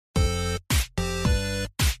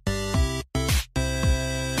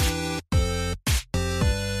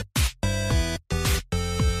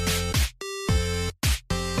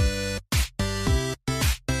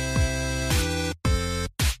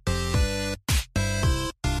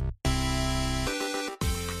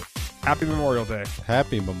Happy Memorial Day.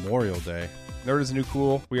 Happy Memorial Day. Nerd is new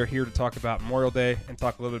cool. We are here to talk about Memorial Day and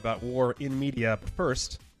talk a little bit about war in media. But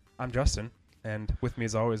first, I'm Justin, and with me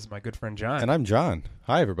as always, my good friend John. And I'm John.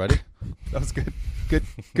 Hi, everybody. That was good.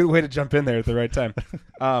 Good way to jump in there at the right time.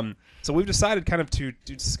 So we've decided kind of to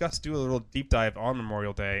do a little deep dive on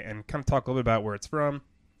Memorial Day and kind of talk a little bit about where it's from,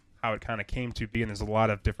 how it kind of came to be, and there's a lot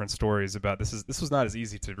of different stories about this. This was not as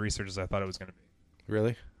easy to research as I thought it was going to be.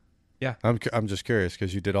 Really? Yeah. I'm just curious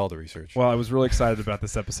because you did all the research. Well, I was really excited about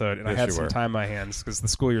this episode, and Yes, I had you some were. time on my hands because the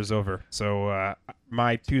school year's over. So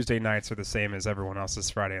my Tuesday nights are the same as everyone else's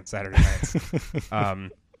Friday and Saturday nights.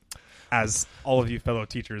 As all of you fellow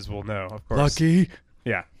teachers will know, of course. Lucky.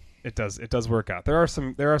 Yeah, it does work out. There are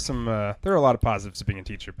a lot of positives to being a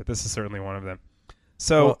teacher, but this is certainly one of them.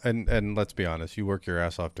 So Well, and let's be honest, you work your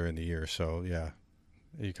ass off during the year, so yeah,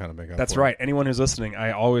 you kind of make up. that's for right. Anyone who's listening,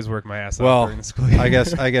 I always work my ass off Well, during the school year.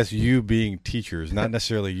 it. I guess you being teachers, not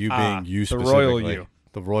necessarily you being you the specifically. royal you.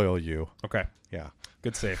 The royal you. Okay. Yeah.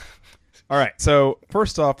 Good save. All right. So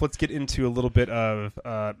first off, let's get into a little bit of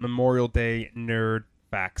Memorial Day nerd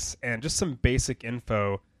facts and just some basic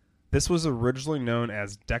info. This was originally known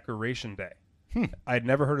as Decoration Day. I'd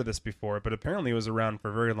never heard of this before, but apparently it was around for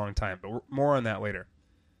a very long time. But more on that later.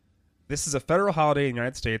 This is a federal holiday in the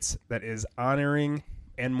United States that is honoring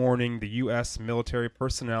and mourning the U.S. military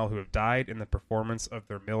personnel who have died in the performance of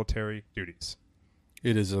their military duties.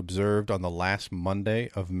 It is observed on the last Monday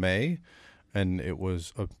of May, and it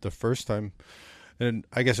was the first time. And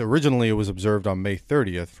I guess originally it was observed on May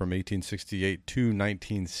 30th from 1868 to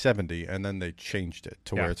 1970, and then they changed it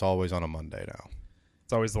to where it's always on a Monday now.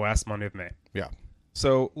 It's always the last Monday of May. Yeah.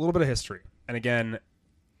 So a little bit of history. And again,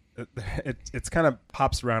 it's kind of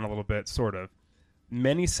hops around a little bit, sort of.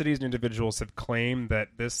 Many cities and individuals have claimed that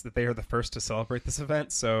they are the first to celebrate this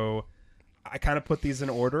event. So I kind of put these in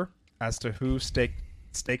order as to who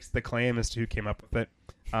stakes the claim as to who came up with it.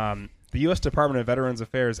 The U.S. Department of Veterans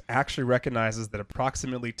Affairs actually recognizes that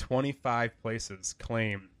approximately 25 places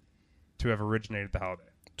claim to have originated the holiday.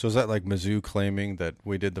 So is that like Mizzou claiming that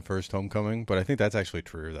we did the first homecoming? But I think that's actually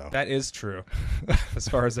true, though. That is true, as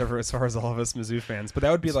far as all of us Mizzou fans. But that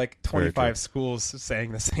would be like very 25 true. schools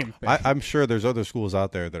saying the same thing. I'm sure there's other schools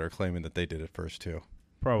out there that are claiming that they did it first, too.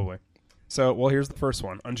 Probably. So, well, here's the first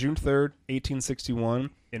one. On June 3rd, 1861,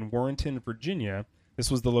 in Warrenton, Virginia, this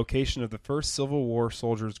was the location of the first Civil War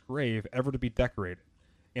soldier's grave ever to be decorated.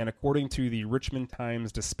 And according to the Richmond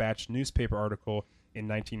Times-Dispatch newspaper article in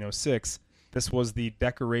 1906, this was the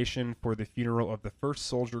decoration for the funeral of the first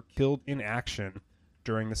soldier killed in action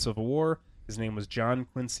during the Civil War. His name was John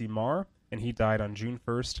Quincy Marr, and he died on June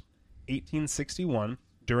 1st, 1861,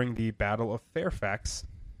 during the Battle of Fairfax,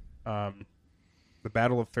 the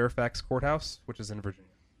Battle of Fairfax Courthouse, which is in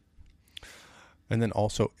Virginia. And then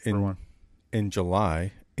also in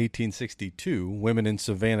July 1862, women in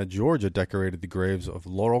Savannah, Georgia, decorated the graves of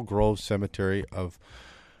Laurel Grove Cemetery of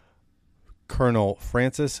Colonel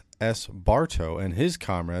Francis S. Bartow and his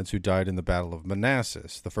comrades who died in the Battle of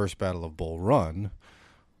Manassas, the first Battle of Bull Run,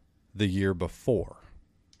 the year before.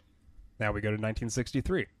 Now we go to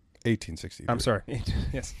 1963. 1863. I'm sorry.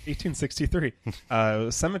 Yes, 1863.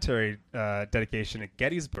 Cemetery dedication at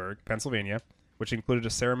Gettysburg, Pennsylvania, which included a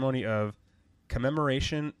ceremony of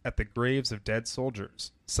commemoration at the graves of dead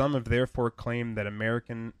soldiers. Some have therefore claimed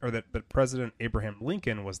that President Abraham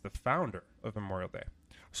Lincoln was the founder of Memorial Day.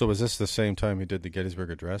 So was this the same time he did the Gettysburg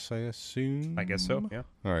Address, I assume? I guess so, yeah.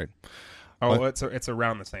 All right. Oh, well, it's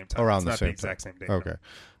around the same time. Around it's the not same the exact same date. Okay.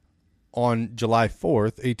 On July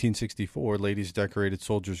 4th, 1864, ladies decorated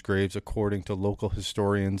soldiers' graves according to local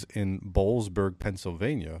historians in Boalsburg,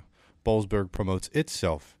 Pennsylvania. Boalsburg promotes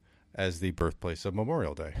itself as the birthplace of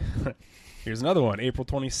Memorial Day. Here's another one. April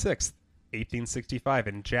 26th, 1865,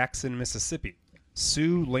 in Jackson, Mississippi.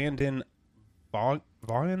 Sue Landon Vaughan?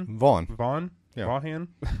 Yeah. Vaughan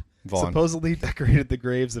Vaughn. supposedly decorated the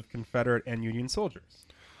graves of Confederate and Union soldiers.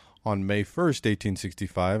 On May 1st,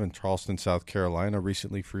 1865, in Charleston, South Carolina,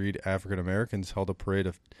 recently freed African Americans held a parade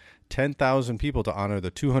of 10,000 people to honor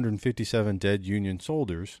the 257 dead Union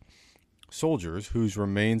soldiers whose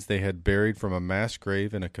remains they had buried from a mass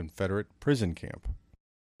grave in a Confederate prison camp.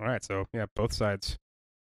 All right, so yeah, both sides.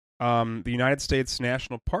 The United States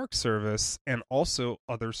National Park Service and also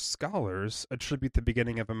other scholars attribute the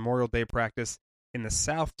beginning of Memorial Day practice in the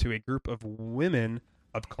South to a group of women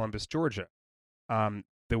of Columbus, Georgia.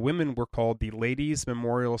 The women were called the Ladies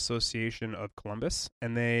Memorial Association of Columbus,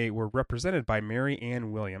 and they were represented by Mary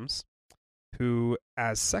Ann Williams, who,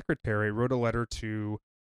 as secretary, wrote a letter to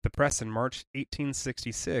the press in March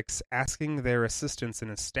 1866 asking their assistance in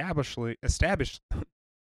establishing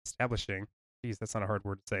geez, that's not a hard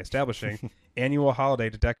word to say. Establishing annual holiday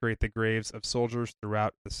to decorate the graves of soldiers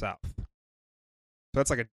throughout the South. So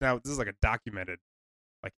that's now this is like a documented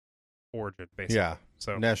like origin, basically. Yeah.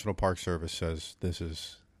 So National Park Service says this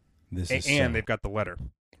is and so. they've got the letter.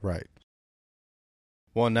 Right.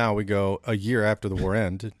 Well, now we go a year after the war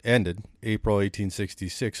ended, April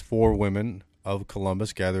 1866. 4 women of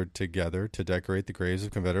Columbus gathered together to decorate the graves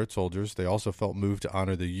of Confederate soldiers. They also felt moved to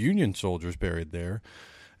honor the Union soldiers buried there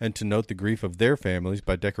and to note the grief of their families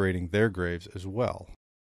by decorating their graves as well.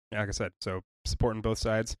 Like I said, so supporting both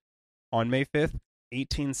sides. On May 5th,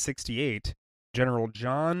 1868, General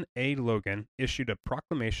John A. Logan issued a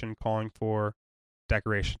proclamation calling for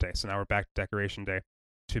Decoration Day. So now we're back to Decoration Day,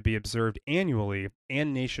 to be observed annually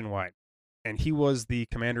and nationwide. And he was the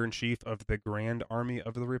commander-in-chief of the Grand Army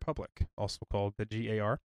of the Republic, also called the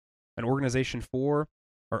GAR, an organization for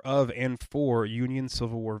Union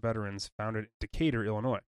Civil War veterans founded in Decatur,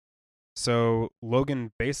 Illinois. So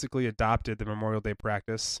Logan basically adopted the Memorial Day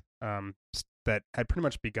practice that had pretty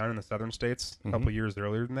much begun in the southern states a couple years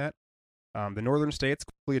earlier than that. The northern states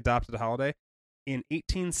quickly adopted the holiday. In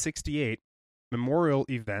 1868, memorial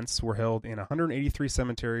events were held in 183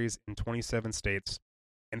 cemeteries in 27 states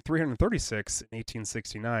and 336 in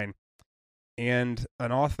 1869. And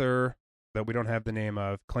an author that we don't have the name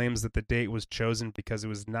of claims that the date was chosen because it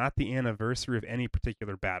was not the anniversary of any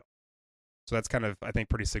particular battle. So that's kind of, I think,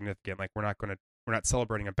 pretty significant. Like we're not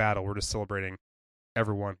celebrating a battle. We're just celebrating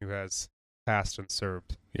everyone who has passed and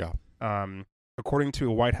served. Yeah. According to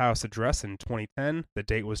a White House address in 2010, the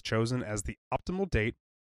date was chosen as the optimal date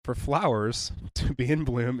for flowers to be in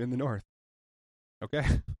bloom in the North. Okay.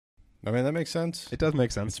 I mean, that makes sense. It does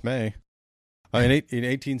make sense. It's May. In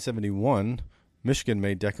 1871, Michigan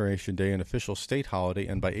made Decoration Day an official state holiday,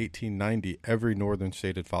 and by 1890, every northern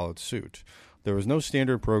state had followed suit. There was no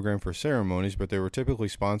standard program for ceremonies, but they were typically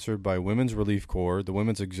sponsored by Women's Relief Corps, the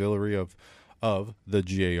Women's Auxiliary of the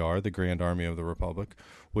GAR, the Grand Army of the Republic,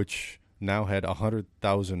 which now had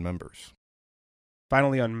 100,000 members.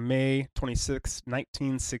 Finally, on May 26,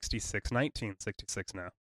 1966 now,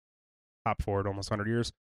 hop forward almost 100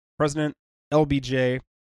 years, President LBJ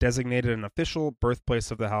designated an official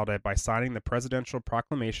birthplace of the holiday by signing the presidential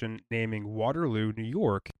proclamation naming Waterloo, New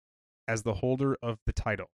York, as the holder of the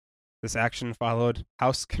title. This action followed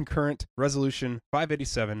House Concurrent Resolution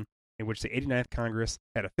 587, in which the 89th Congress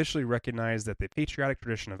had officially recognized that the patriotic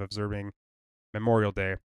tradition of observing Memorial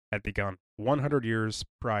Day had begun 100 years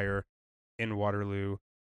prior in Waterloo,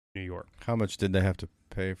 New York. How much did they have to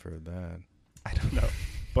pay for that? I don't know.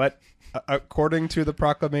 But according to the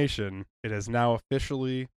proclamation, it is now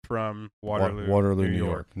officially from Waterloo, New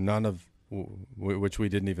York. None of which we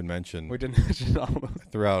didn't even mention. We didn't mention all of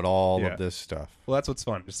throughout all of this stuff. Well, that's what's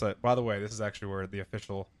fun. Just by the way, this is actually where the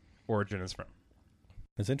official origin is from.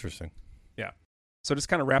 It's interesting. Yeah. So just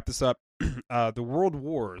kind of wrap this up. The World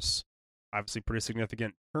Wars, obviously pretty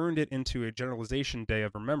significant, turned it into a generalization day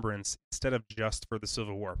of remembrance instead of just for the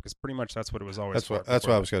Civil War, because pretty much that's what it was always for. That's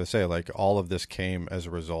what I was going to say. Like all of this came as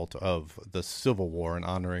a result of the Civil War and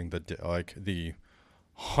honoring the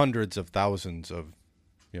hundreds of thousands of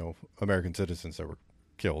American citizens that were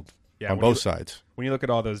killed on both sides. When you look at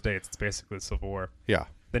all those dates, it's basically the Civil War. Yeah.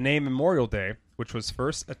 The name Memorial Day, which was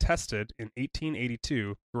first attested in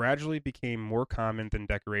 1882, gradually became more common than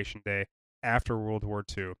Decoration Day after World War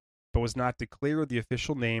II, but was not declared the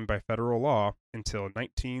official name by federal law until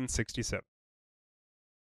 1967.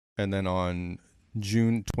 And then on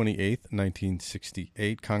June 28th,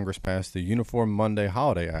 1968, Congress passed the Uniform Monday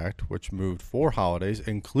Holiday Act, which moved 4 holidays,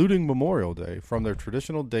 including Memorial Day, from their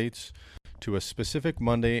traditional dates to a specific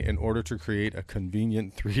Monday in order to create a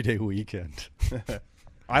convenient 3-day weekend.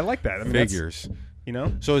 I like that. I mean, figures.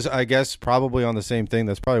 So I guess probably on the same thing,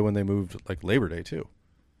 that's probably when they moved like Labor Day too.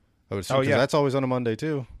 I would assume, because that's always on a Monday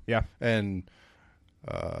too. Yeah. And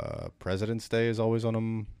President's Day is always on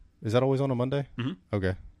a... Is that always on a Monday? Mm-hmm.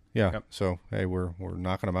 Okay. Yeah. Yep. So hey, we're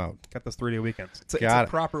knocking them out. Got those 3-day weekends. It's a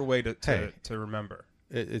proper way to remember.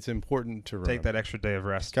 It's important to remember. Take that extra day of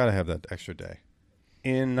rest. Got to have that extra day.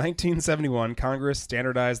 In 1971, Congress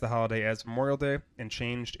standardized the holiday as Memorial Day and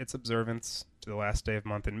changed its observance to the last day of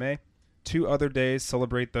month in May. 2 other days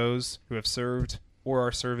celebrate those who have served or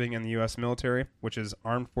are serving in the U.S. military, which is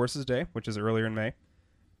Armed Forces Day, which is earlier in May,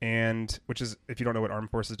 and which is, if you don't know what Armed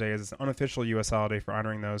Forces Day is, it's an unofficial U.S. holiday for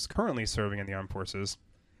honoring those currently serving in the armed forces.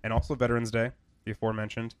 And also Veterans Day, the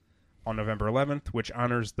aforementioned, on November 11th, which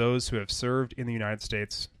honors those who have served in the United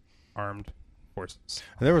States Armed Forces.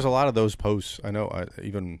 And there was a lot of those posts. I know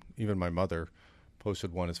even my mother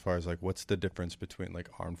posted one as far as like what's the difference between like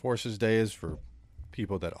Armed Forces Day is for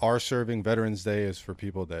people that are serving, Veterans Day is for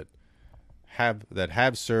people that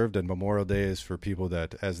have served, and Memorial Day is for people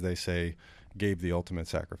that, as they say, gave the ultimate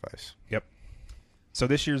sacrifice. Yep. So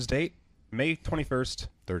this year's date, May 21st,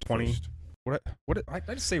 31st. What I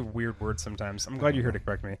just say weird words sometimes. I'm glad you're here to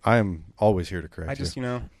correct me. I am always here to correct I just,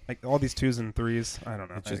 you. like all these 2s and 3s, I don't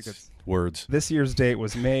know. It's just words. This year's date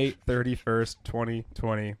was May 31st,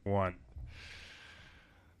 2021.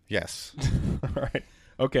 Yes. All right.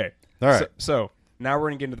 Okay. All right. So now we're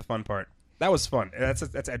going to get into the fun part. That was fun. That's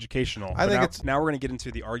educational. I think now we're going to get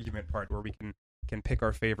into the argument part where we can pick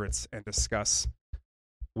our favorites and discuss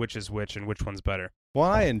which is which and which one's better. Well,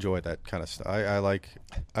 I enjoy that kind of stuff. I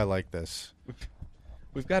like this.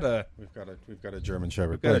 We've got a German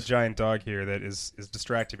Shepherd. We've got a giant dog here that is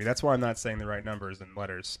distracting me. That's why I'm not saying the right numbers and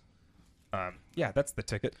letters. Yeah, that's the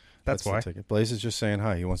ticket. That's why. The ticket. Blaze is just saying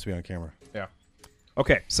hi. He wants to be on camera. Yeah.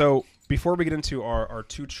 Okay, so before we get into our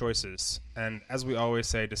two choices, and as we always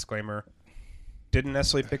say, disclaimer, didn't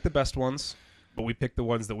necessarily pick the best ones, but we picked the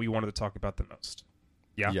ones that we wanted to talk about the most.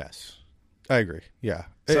 Yeah? Yes. I agree. Yeah.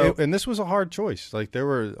 So, and this was a hard choice. Like there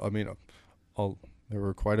were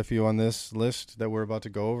quite a few on this list that we're about to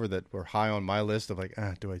go over that were high on my list of like,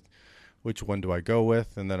 which one do I go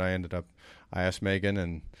with? And then I asked Megan,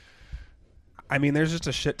 and I mean, there's just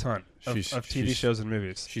a shit ton of TV shows and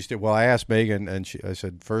movies. I asked Megan, and I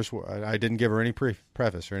said, first, I didn't give her any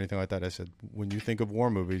preface or anything like that. I said, when you think of war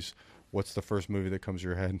movies, what's the first movie that comes to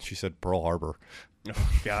your head? And she said, Pearl Harbor.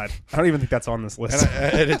 Oh, God. I don't even think that's on this list.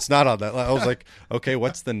 And it's not on that. I was like, okay,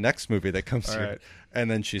 what's the next movie that comes to your head?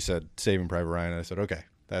 And then she said, Saving Private Ryan. And I said, okay,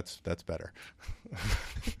 that's better.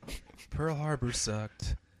 Pearl Harbor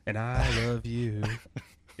sucked, and I love you.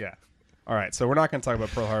 Yeah. All right, so we're not going to talk about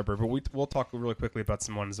Pearl Harbor, but we'll talk really quickly about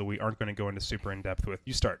some ones that we aren't going to go into super in-depth with.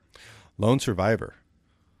 You start. Lone Survivor.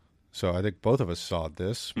 So I think both of us saw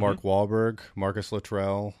this. Mm-hmm. Mark Wahlberg, Marcus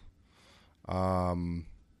Luttrell. In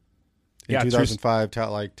 2005,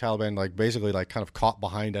 Taliban, basically kind of caught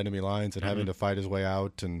behind enemy lines and having to fight his way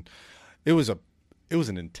out, and it was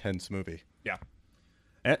an intense movie. Yeah,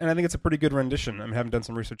 and I think it's a pretty good rendition. I haven't done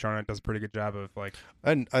some research on it. It does a pretty good job of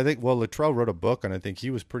And I think Luttrell wrote a book, and I think he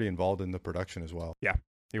was pretty involved in the production as well. Yeah,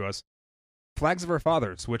 he was. Flags of Our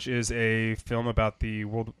Fathers, which is a film about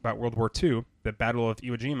World War II, the Battle of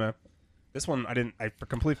Iwo Jima. This one I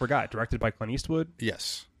completely forgot. Directed by Clint Eastwood.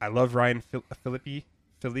 Yes, I love Ryan Phillippe.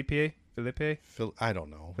 I don't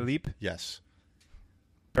know. Philippe? Yes.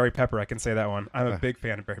 Barry Pepper, I can say that one. I'm a big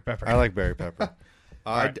fan of Barry Pepper. I like Barry Pepper.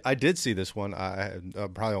 Right. I did see this one. I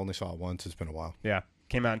probably only saw it once. It's been a while. Yeah.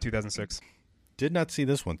 Came out in 2006. Did not see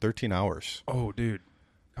this one. 13 hours. Oh, dude.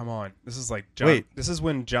 Come on. This is like Wait. This is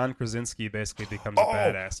when John Krasinski basically becomes a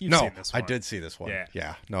badass. You've seen this one. I did see this one.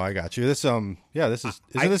 Yeah. No, I got you. This isn't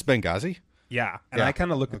this Benghazi? Yeah. And I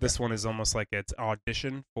kind of look at this one as almost like it's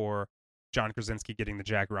audition for John Krasinski getting the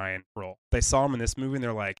Jack Ryan role. They saw him in this movie and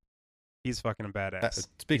they're like, he's fucking a badass.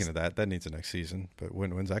 Speaking of that needs a next season. But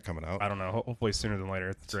when's that coming out? I don't know. Hopefully sooner than later.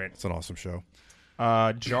 It's great. It's an awesome show.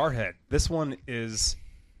 Jarhead. This one is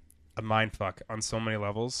a mindfuck on so many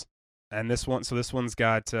levels. And this one's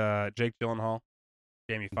got Jake Gyllenhaal,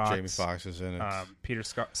 Jamie Foxx. Jamie Foxx is in it. Peter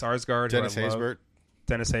Sarsgaard. Dennis Haysbert.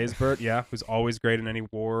 Dennis Haysbert, yeah, who's always great in any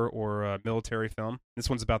war or military film. This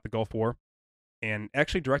one's about the Gulf War. And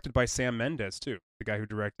actually directed by Sam Mendes, too, the guy who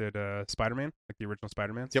directed Spider-Man, like the original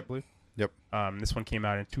Spider-Man. Yep. I believe. Yep. This one came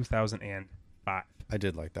out in 2005. I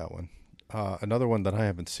did like that one. Another one that I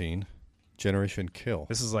haven't seen, Generation Kill.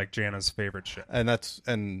 This is like Jana's favorite shit. And I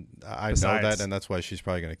know that, and that's why she's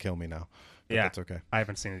probably going to kill me now. But yeah, that's okay. I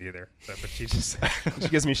haven't seen it either, but she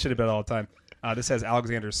gives me shit about it all the time. This has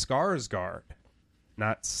Alexander Skarsgård,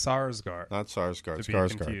 not Sarsgaard. Not Sarsgaard. To be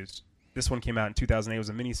confused. This one came out in 2008. It was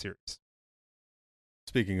a miniseries.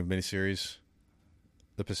 Speaking of miniseries,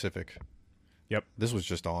 The Pacific. Yep. This was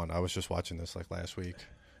just on. I was just watching this last week.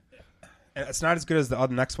 And it's not as good as the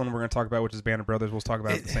next one we're going to talk about, which is Band of Brothers. We'll talk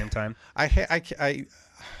about it at the same time.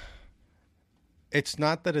 It's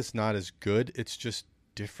not that it's not as good. It's just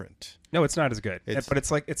different. No, it's not as good. But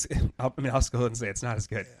it's like I'll go ahead and say it's not as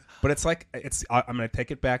good. But it's like I'm going to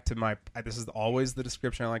take it back to this is always the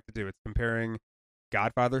description I like to do. It's comparing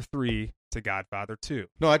Godfather 3 to Godfather 2.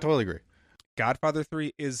 No, I totally agree. Godfather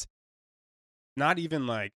 3 is not even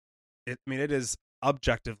it is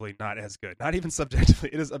objectively not as good. Not even subjectively.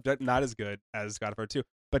 It is not as good as Godfather 2.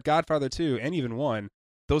 But Godfather 2 and even 1,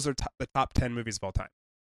 those are the top 10 movies of all time.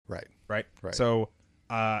 Right. So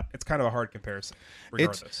it's kind of a hard comparison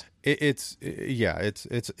regardless. It's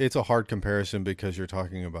a hard comparison because you're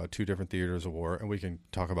talking about two different theaters of war, and we can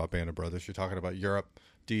talk about Band of Brothers. You're talking about Europe,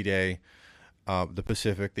 D-Day, the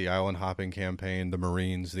Pacific, the island hopping campaign, the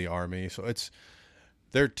Marines, the Army. So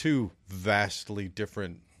they're two vastly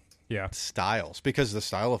different styles, because the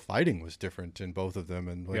style of fighting was different in both of them,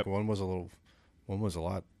 and like Yep. one was a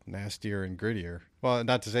lot nastier and grittier. Well,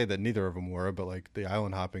 not to say that neither of them were, but like the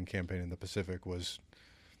island hopping campaign in the Pacific was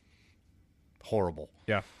horrible.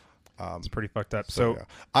 Yeah. Um, It's pretty fucked up. so, So,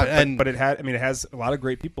 yeah. but it had. I mean, it has a lot of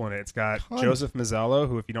great people in it. It's got Tons. Joseph Mazzello,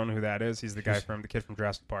 who, if you don't know who that is, he's the guy from the kid from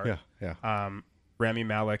Jurassic Park. yeah. Rami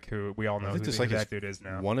Malek, who we all know I who, think this who like that dude is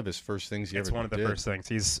now. one of his first things he It's ever one of the did. first things.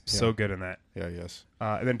 He's so good in that. Yeah, yes.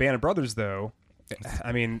 And then Band of Brothers, though,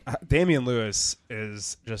 I mean, Damian Lewis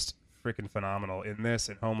is just freaking phenomenal in this,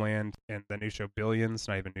 in Homeland, and the new show Billions.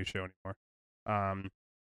 Not even a new show anymore.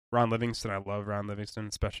 Ron Livingston, I love Ron Livingston,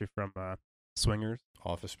 especially from Swingers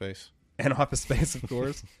Office Space. and Office Space, of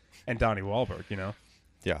course, and Donnie Wahlberg. You know,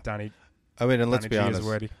 Yeah. Donnie. I mean, and let's Donnie be G honest. is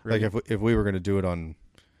ready. Like if we were going to do it on,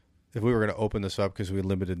 if we were going to open this up because we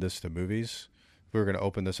limited this to movies, if we were going to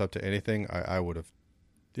open this up to anything, I would have,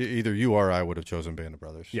 either you or I would have chosen Band of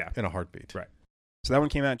Brothers. Yeah. In a heartbeat. Right. So that one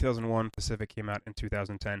came out in 2001. Pacific came out in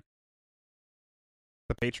 2010.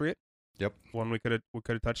 The Patriot. Yep. One we could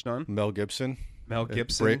have touched on. Mel Gibson. Mel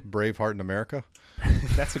Gibson. Braveheart in America.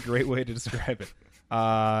 That's a great way to describe it.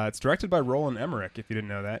 It's directed by Roland Emmerich, if you didn't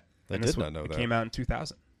know that. I And did this not one- know it that. came out in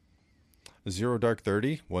 2000. Zero Dark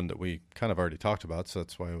 30, one that we kind of already talked about, so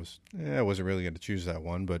that's why I wasn't really going to choose that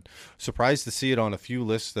one, but surprised to see it on a few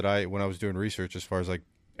lists that when I was doing research as far as like,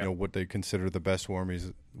 you know, what they consider the best war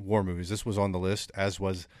movies. This was on the list, as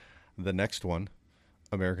was the next one,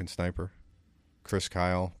 American Sniper. Chris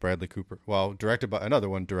Kyle, Bradley Cooper. Well, directed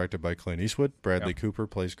by Clint Eastwood. Bradley Cooper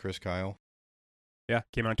plays Chris Kyle. Yeah,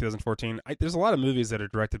 came out in 2014. There's a lot of movies that are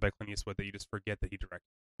directed by Clint Eastwood that you just forget that he directed.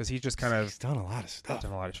 Because he's just kind of He's done a lot of stuff.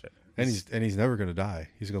 done a lot of shit. And he's never going to die.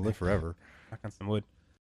 He's going to live forever. Knock on some wood.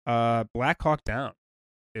 Black Hawk Down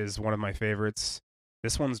is one of my favorites.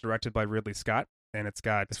 This one's directed by Ridley Scott, and it's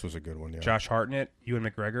got This was a good one, yeah. Josh Hartnett, Ewan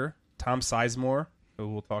McGregor, Tom Sizemore, who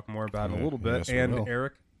we'll talk more about in a little bit, Yes, we and will.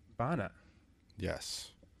 Eric Bana.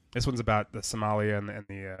 Yes. This one's about the Somalia and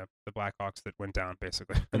the Black Hawks that went down,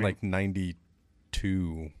 basically. In like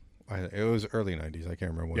 92. It was early 90s. I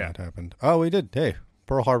can't remember when Yeah. that happened. Oh, we did. Hey,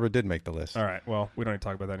 Pearl Harbor did make the list. All right, well, we don't need to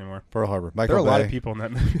talk about that anymore. Pearl Harbor. Michael There are a lot Bay. of people in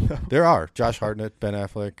that movie, though. There are. Josh Hartnett, Ben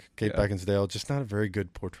Affleck, Kate Yeah. Beckinsale. Just not a very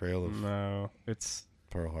good portrayal of No, it's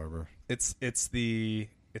Pearl Harbor. the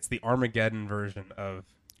Armageddon version of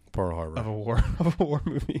Pearl Harbor. a war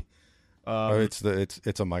movie.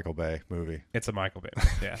 It's a Michael Bay movie. It's a Michael Bay.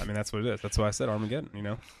 Yeah, I mean that's what it is. That's why I said Armageddon. You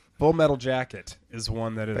know, Full Metal Jacket is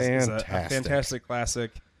one that is a fantastic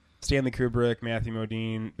classic. Stanley Kubrick, Matthew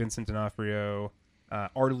Modine, Vincent D'Onofrio,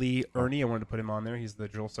 R. Lee Ernie. I wanted to put him on there. He's the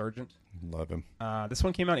drill sergeant. Love him. This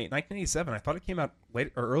one came out in 1987. I thought it came out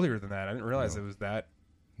late or earlier than that. I didn't realize No. it was that.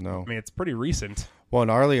 No. I mean, it's pretty recent. Well,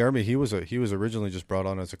 and Arlie Ermy, he was originally just brought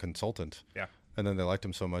on as a consultant. Yeah. And then they liked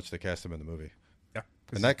him so much they cast him in the movie. Yeah,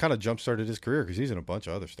 And that kind of jump started his career because he's in a bunch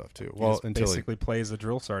of other stuff too. Well, he until basically plays a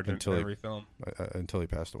drill sergeant in every film. he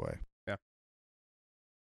passed away. Yeah.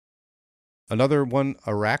 Another one,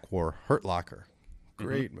 Iraq War, Hurt Locker.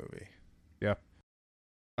 Great movie. Yeah.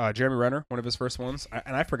 Jeremy Renner, one of his first ones.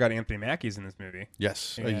 And I forgot Anthony Mackie's in this movie.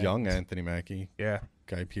 Yes, a And- young Anthony Mackie. Yeah.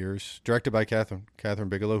 Guy Pearce. Directed by Catherine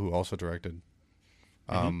Bigelow, who also directed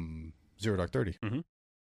Zero Dark 30.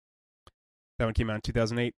 That one came out in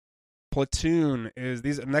 2008. Platoon is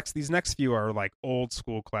these next few are like old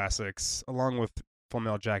school classics, along with Full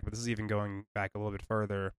Metal Jacket. But this is even going back a little bit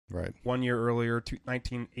further. Right. 1 year earlier,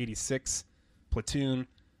 1986, Platoon.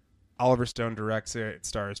 Oliver Stone directs it. It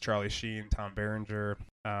stars Charlie Sheen, Tom Berenger,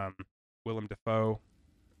 Willem Dafoe,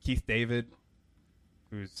 Keith David,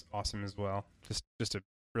 who's awesome as well. Just a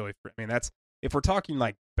really, I mean, that's if we're talking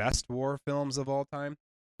like best war films of all time.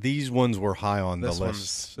 These ones were high on the This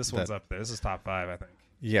list. one's up there. This is top 5, I think.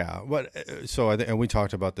 Yeah, but so I think, and we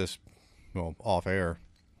talked about this, well, off air.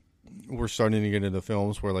 We're starting to get into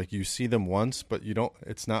films where like you see them once, but you don't.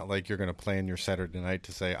 It's not like you're going to plan your Saturday night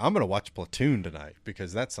to say I'm going to watch Platoon tonight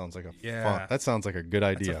because that sounds like that sounds like a good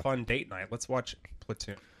idea. It's a fun date night. Let's watch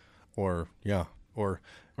Platoon Or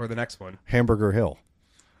the next one. Hamburger Hill.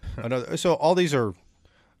 So all these we're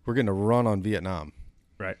getting a run on Vietnam.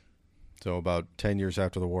 Right. So about 10 years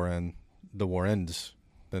after the war ends,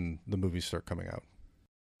 then the movies start coming out.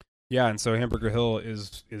 Yeah, and so Hamburger Hill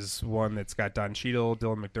is one that's got Don Cheadle,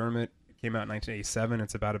 Dylan McDermott. It came out in 1987.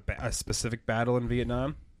 It's about a specific battle in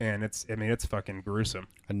Vietnam, and it's fucking gruesome.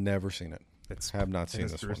 I've never seen it. Have not seen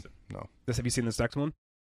this gruesome. one. No. Have you seen this next one?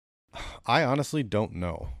 I honestly don't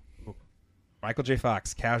know. Michael J.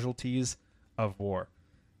 Fox, Casualties of War.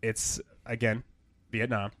 It's, again,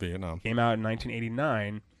 Vietnam. Came out in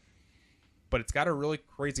 1989, but it's got a really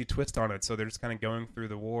crazy twist on it. So they're just kind of going through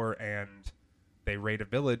the war, and they raid a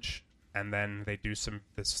village, and then they do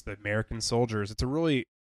the American soldiers. It's a really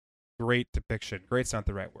great depiction. Great's not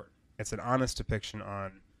the right word. It's an honest depiction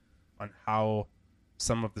on how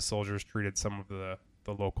some of the soldiers treated some of the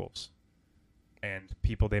locals and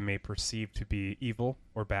people they may perceive to be evil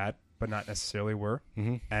or bad, but not necessarily were.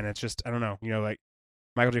 Mm-hmm. And it's just, I don't know, like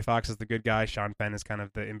Michael J. Fox is the good guy. Sean Penn is kind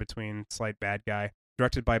of the in-between slight bad guy.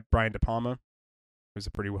 Directed by Brian De Palma, who's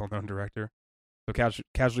a pretty well-known director. So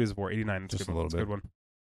Casualties of War, 89. It's just a little bit. Good one.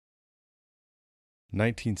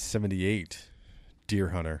 1978, Deer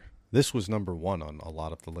Hunter. This was number 1 on a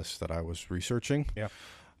lot of the lists that I was researching. Yeah.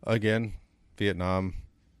 Again, Vietnam,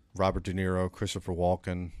 Robert De Niro, Christopher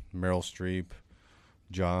Walken, Meryl Streep,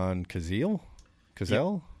 John Cazale?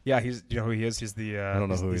 Yeah, he's, you know who he is? He's the, I don't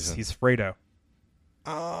know who he's in. He's Fredo.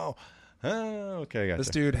 Oh, okay, I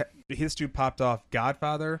gotcha. This dude popped off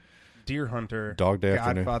Godfather, Deer Hunter, Dog Day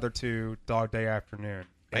Afternoon. Godfather 2, Dog Day Afternoon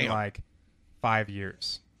in like 5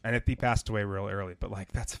 years. And he passed away real early, but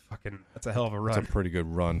like that's a hell of a run. It's a pretty good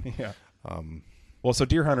run. Yeah. Well, so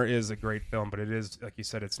Deer Hunter is a great film, but it is, like you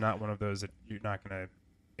said, it's not one of those that you're not going to.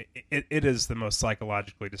 It is the most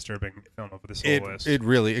psychologically disturbing film of this whole list. It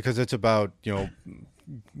really, because it's about,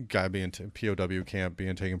 guy being POW camp,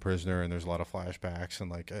 being taken prisoner, and there's a lot of flashbacks, and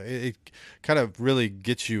like it kind of really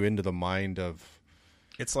gets you into the mind of.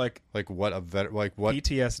 It's like what what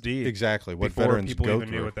PTSD. Exactly what before veterans people go even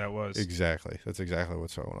through. knew what that was. Exactly, that's exactly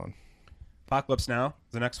what's going on. Apocalypse Now,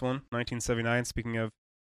 the next one, 1979. Speaking of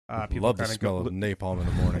people love the smell of napalm in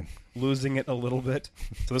the morning. Losing it a little bit.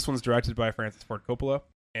 So this one's directed by Francis Ford Coppola,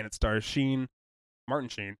 and it stars Martin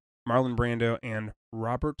Sheen, Marlon Brando, and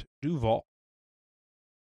Robert Duvall.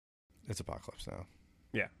 It's Apocalypse Now.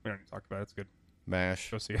 Yeah, we don't need to talk about it. It's good.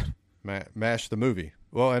 MASH. Go see it. MASH the movie.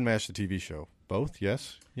 Well, and MASH the TV show. Both?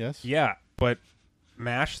 Yes. Yeah, but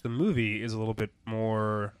MASH the movie is a little bit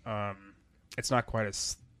more. It's not quite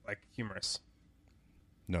as like humorous.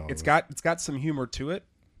 No, it's got some humor to it,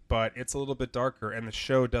 but it's a little bit darker, and the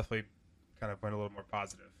show definitely kind of went a little more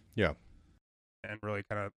positive. Yeah, and really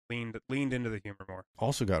kind of leaned into the humor more.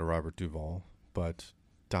 Also got Robert Duvall, but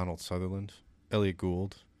Donald Sutherland, Elliot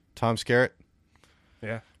Gould, Tom Skerritt.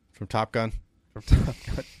 Yeah, from Top Gun.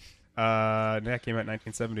 That came out in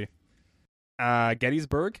 1970.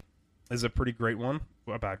 Gettysburg is a pretty great one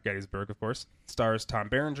about Gettysburg, of course. Stars Tom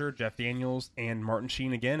Berenger, Jeff Daniels, and Martin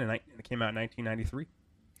Sheen again, and it came out in 1993.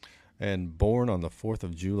 And Born on the 4th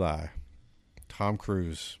of July. Tom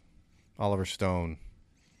Cruise, Oliver Stone,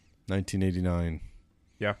 1989.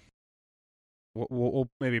 Yeah. We'll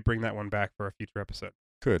maybe bring that one back for a future episode.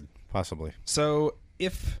 Could, possibly. So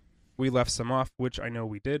if we left some off, which I know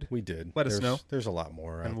we did. Let us know. There's a lot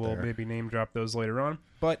more and out we'll there. maybe name drop those later on.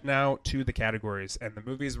 But now to the categories and the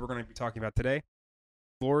movies we're going to be talking about today.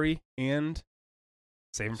 Glory and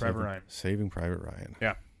Saving Private Ryan. Saving Private Ryan.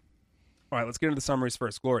 Yeah. All right, let's get into the summaries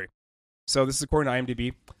first. Glory. So this is according to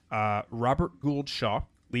IMDb. Robert Gould Shaw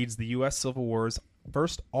leads the U.S. Civil War's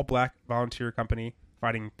first all-black volunteer company,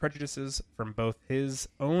 fighting prejudices from both his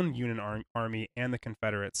own Union Army and the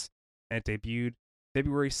Confederates. And it debuted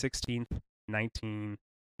February 16th,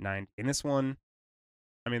 1990. And this one,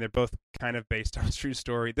 I mean, they're both kind of based on a true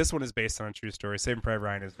story. This one is based on a true story. Saving Private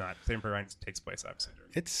Ryan is not. Saving Private Ryan takes place, obviously.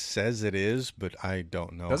 It says it is, but I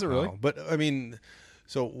don't know. Does it really? But, I mean,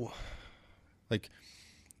 so, like,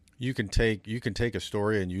 you can take a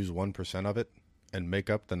story and use 1% of it and make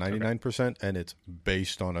up the 99%, and it's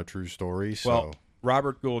based on a true story. So. Well,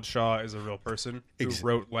 Robert Gould Shaw is a real person who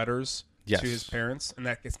wrote letters to his parents, and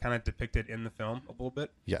that gets kind of depicted in the film a little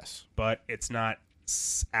bit. Yes. But it's not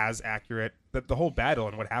as accurate. The whole battle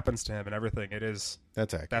and what happens to him and everything, that's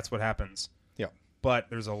accurate. That's what happens. Yeah. But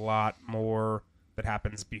there's a lot more that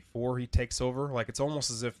happens before he takes over. Like, it's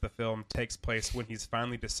almost as if the film takes place when he's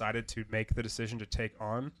finally decided to make the decision to take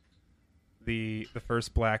on the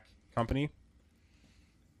first black company.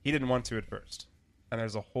 He didn't want to at first. And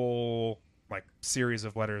there's a whole series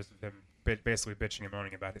of letters of him basically bitching and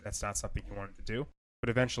moaning about it. That's not something he wanted to do. But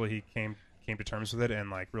eventually he came to terms with it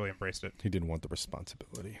and really embraced it. He didn't want the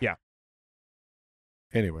responsibility. Yeah.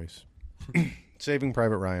 Anyways, Saving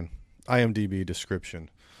Private Ryan. IMDb description.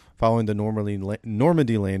 Following the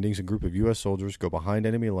Normandy landings, a group of U.S. soldiers go behind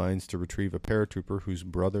enemy lines to retrieve a paratrooper whose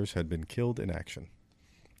brothers had been killed in action.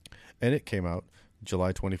 And it came out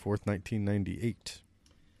July 24th, 1998.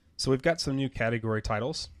 So we've got some new category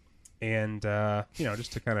titles. And,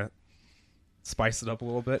 just to kind of spice it up a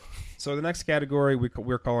little bit. So the next category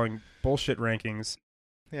we're calling bullshit rankings.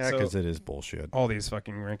 Yeah, because it is bullshit. All these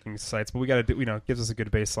fucking ranking sites. But we got to do, it gives us a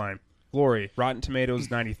good baseline. Glory, Rotten Tomatoes,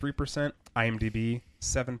 93%. IMDb,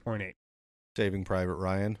 7.8. Saving Private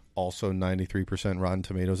Ryan, also 93% Rotten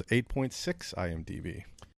Tomatoes, 8.6 IMDb.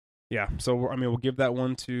 Yeah, so we'll give that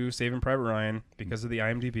one to Saving Private Ryan because of the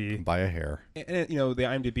IMDb. By a hair. And the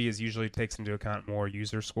IMDb usually takes into account more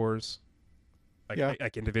user scores,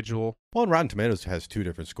 like individual. Well, and Rotten Tomatoes has two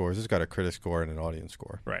different scores. It's got a critic score and an audience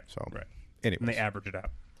score. Right. So, right. Anyways. And they average it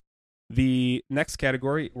out. The next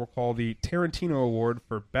category we'll call the Tarantino Award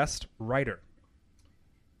for Best Writer.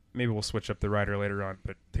 Maybe we'll switch up the writer later on,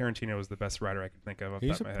 but Tarantino is the best writer I can think of.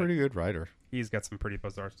 He's a pretty good writer. He's got some pretty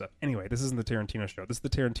bizarre stuff. Anyway, this isn't the Tarantino show. This is the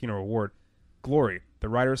Tarantino Award. Glory. The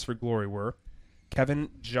writers for Glory were Kevin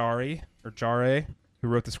Jarre, who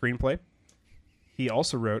wrote the screenplay. He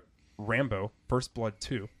also wrote Rambo, First Blood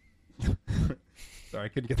 2. Sorry, I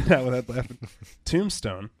couldn't get that out without laughing.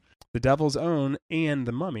 Tombstone, The Devil's Own, and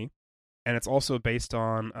The Mummy. And it's also based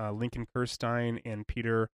on Lincoln Kirstein and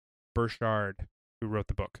Peter Burchard, who wrote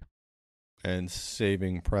the book. And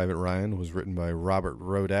Saving Private Ryan was written by Robert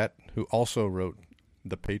Rodat, who also wrote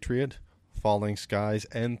The Patriot, Falling Skies,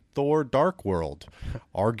 and Thor: Dark World.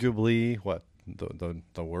 Arguably,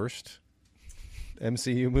 the worst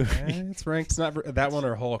MCU movie? It's ranked. It's not that one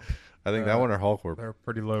or Hulk. I think that one or Hulk were they're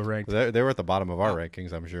pretty low ranked. They were at the bottom of our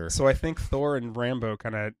rankings, I'm sure. So I think Thor and Rambo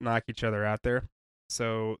kind of knock each other out there.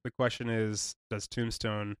 So the question is, does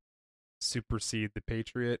Tombstone supersede The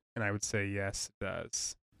Patriot? And I would say yes, it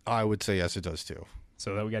does. I would say yes, it does too.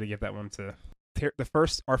 So that we got to give that one to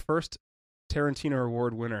our first Tarantino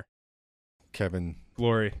Award winner, Kevin.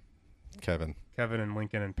 Glory. Kevin and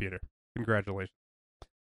Lincoln and Peter. Congratulations.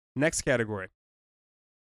 Next category.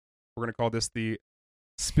 We're going to call this the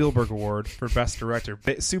Spielberg Award for Best Director.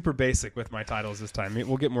 Super basic with my titles this time.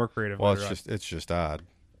 We'll get more creative. Well, it's just odd.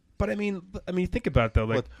 But I mean, think about it though.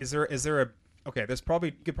 Like, is there a okay? There's probably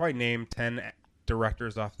you could probably name 10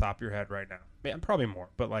 directors off the top of your head right now. Probably more,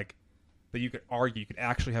 but like that you could argue. You could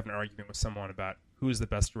actually have an argument with someone about who is the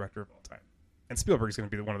best director of all time. And Spielberg is going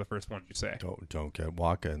to be one of the first ones you say. Don't get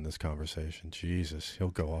Waka in this conversation. Jesus, he'll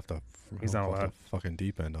go off the fucking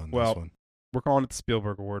deep end on this one. We're calling it the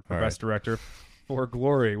Spielberg Award for Best Director. For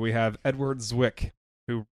Glory, we have Edward Zwick,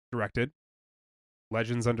 who directed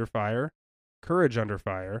Legends Under Fire, Courage Under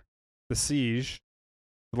Fire, The Siege,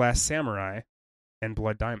 The Last Samurai, and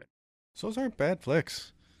Blood Diamond. So those aren't bad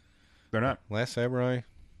flicks. They're not. Last Samurai,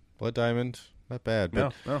 Blood Diamond, not bad.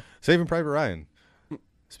 No. Saving Private Ryan,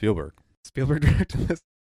 Spielberg directed this.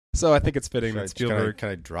 So I think it's fitting that Spielberg... Can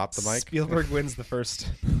I drop the mic? Spielberg wins the first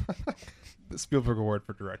the Spielberg Award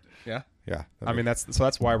for directing. Yeah? Yeah.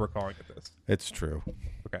 That's why we're calling it this. It's true.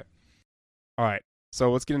 Okay. All right.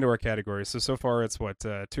 So let's get into our categories. So far it's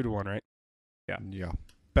 2-1, right? Yeah. Yeah.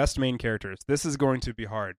 Best main characters. This is going to be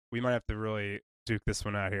hard. We might have to really duke this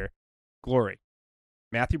one out here. Glory.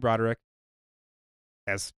 Matthew Broderick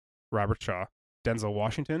as Robert Shaw. Denzel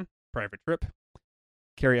Washington, Private Trip.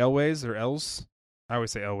 Carrie Elways or Els. I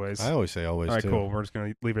always say Elways. I always say Elways, all right, too. Cool. We're just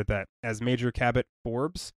going to leave it at that. As Major Cabot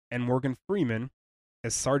Forbes and Morgan Freeman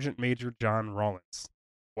as Sergeant Major John Rawlins.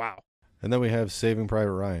 Wow. And then we have Saving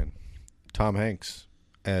Private Ryan. Tom Hanks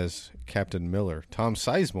as Captain Miller. Tom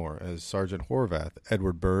Sizemore as Sergeant Horvath.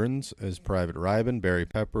 Edward Burns as Private Reiben. Barry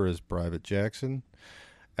Pepper as Private Jackson.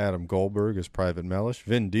 Adam Goldberg as Private Mellish.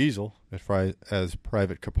 Vin Diesel as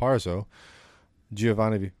Private Caparzo.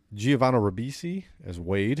 Giovanni Ribisi as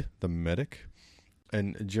Wade, the medic.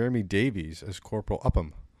 And Jeremy Davies as Corporal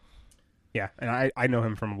Upham. Yeah, and I know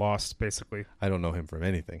him from Lost, basically. I don't know him from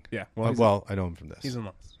anything. Yeah. Well, I know him from this. He's in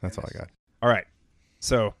Lost. That's all I got. All right.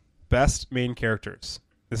 So, best main characters.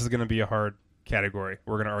 This is going to be a hard category.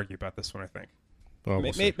 We're going to argue about this one, I think. Well,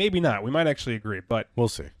 we'll see. Maybe not. We might actually agree, but... We'll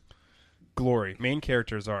see. Glory. Main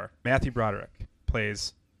characters are Matthew Broderick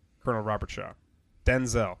plays Colonel Robert Shaw.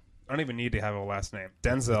 Denzel. I don't even need to have a last name.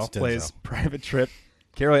 Denzel plays Private Trip.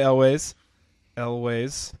 Carrie Elways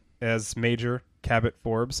as Major Cabot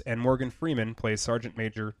Forbes, and Morgan Freeman plays Sergeant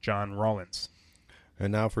Major John Rawlins.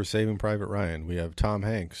 And now for Saving Private Ryan, we have Tom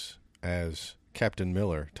Hanks as Captain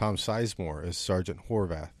Miller, Tom Sizemore as Sergeant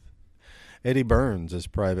Horvath, Eddie Burns as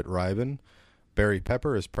Private Reiben, Barry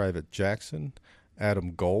Pepper as Private Jackson,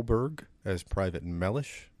 Adam Goldberg as Private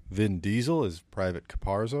Mellish, Vin Diesel as Private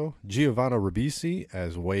Caparzo, Giovanni Ribisi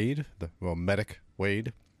as Wade, medic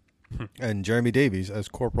Wade, and Jeremy Davies as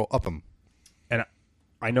Corporal Upham. And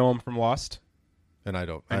I know him from Lost. And I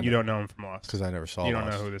don't. And you don't know him from Lost. Because I never saw Lost. You don't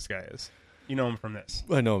know who this guy is. You know him from this.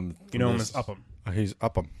 I know him. You know him as Upham. He's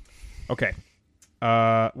Upham. Okay.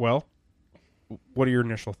 Well, what are your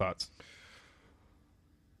initial thoughts?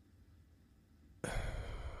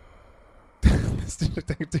 This didn't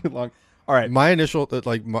take too long. All right. My initial,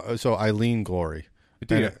 I lean Glory.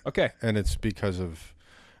 Do you? Okay. And it's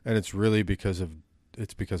really because of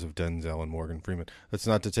it's because of Denzel and Morgan Freeman. That's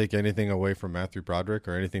not to take anything away from Matthew Broderick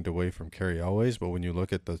or anything away from Carrie Elways, but when you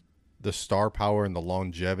look at the star power and the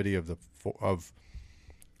longevity of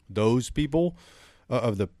those people,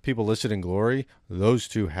 of the people listed in Glory, those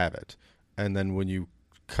two have it. And then when you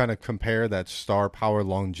kind of compare that star power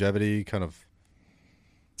longevity kind of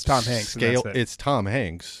it's Tom Hanks scale, and that's it. it's Tom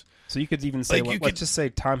Hanks. So you could even say, Like, let's just say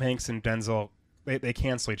Tom Hanks and Denzel, they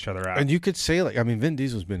cancel each other out. And you could say, like, I mean, Vin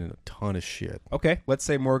Diesel's been in a ton of shit. Okay, let's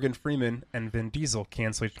say Morgan Freeman and Vin Diesel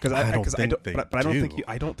cancel each because I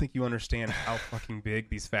don't think you understand how fucking big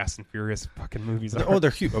these Fast and Furious fucking movies are. Oh, they're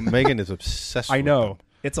huge. Megan is obsessed. I with know them.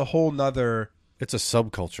 it's a whole nother. It's a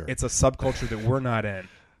subculture. It's a subculture that we're not in,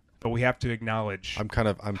 but we have to acknowledge. I'm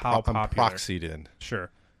how popular. proxied in. Sure.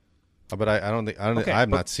 But I don't think I've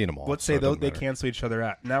not seen them all. Let's say they cancel each other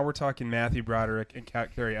out. Now we're talking Matthew Broderick and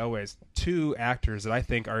Carrie Elways, two actors that I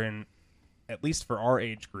think are in, at least for our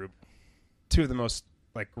age group, two of the most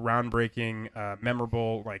like groundbreaking,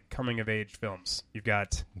 memorable, like coming of age films. You've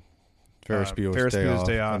got Ferris Bueller's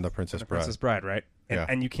Day Off and The Princess Bride, right?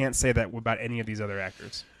 And you can't say that about any of these other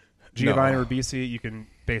actors. Giovanni Ribisi, you can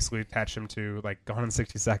basically attach him to like Gone in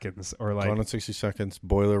 60 Seconds or like Gone in 60 Seconds,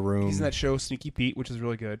 Boiler Room. He's in that show Sneaky Pete, which is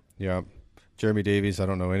really good. Yeah. Jeremy Davies, I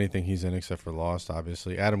don't know anything he's in except for Lost,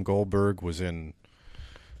 obviously. Adam Goldberg was in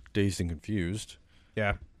Dazed and Confused.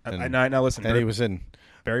 Yeah. Now listen. And he was in...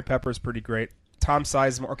 Barry Pepper's pretty great. Tom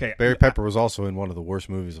Sizemore. Okay. Barry Pepper was also in one of the worst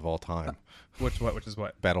movies of all time. Which is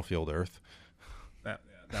what? Battlefield Earth. That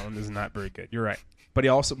one is not very good. You're right. But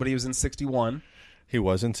he was in 61. He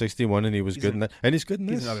was in 61, and he was good in that. And he's good in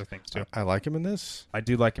this. He's in other things, too. I like him in this. I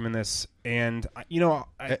do like him in this. And,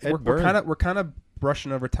 we're kind of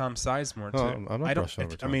brushing over Tom Sizemore, too. Oh, I'm not brushing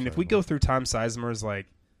over Tom Sizemore. If we go through Tom Sizemore's, like,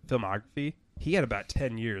 filmography, he had about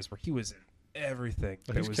 10 years where he was in everything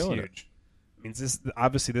that was huge. I mean,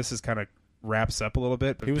 this is kind of wraps up a little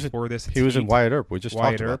bit, but he was in Wyatt Earp. We just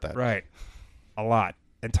talked about that. Right. A lot.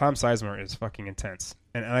 And Tom Sizemore is fucking intense.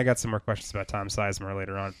 And I got some more questions about Tom Sizemore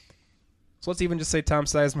later on. So let's even just say Tom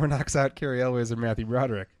Sizemore knocks out Carrie Elways or Matthew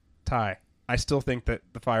Broderick. Tie. I still think that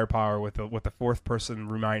the firepower with the fourth person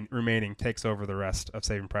remaining takes over the rest of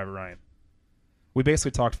Saving Private Ryan. We basically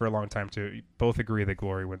talked for a long time to both agree that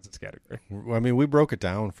Glory wins this category. I mean, we broke it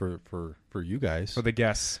down for you guys. For the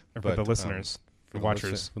guests, or for the listeners, for the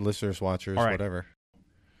watchers. Listeners, watchers, right. Whatever.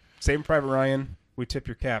 Saving Private Ryan, we tip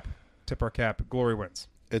our cap. Glory wins.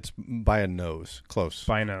 It's by a nose. Close.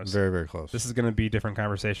 By a nose. Very, very close. This is going to be a different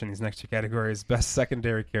conversation. These next two categories. Best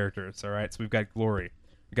secondary characters. All right. So we've got Glory.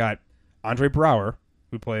 We got Andre Braugher,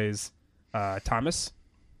 who plays Thomas.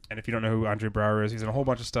 And if you don't know who Andre Braugher is, he's in a whole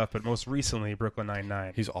bunch of stuff, but most recently, Brooklyn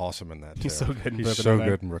Nine-Nine. He's awesome in that, too. He's so good in Brooklyn Nine-Nine. He's so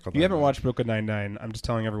good in Brooklyn Nine-Nine. If you haven't watched Brooklyn Nine-Nine, I'm just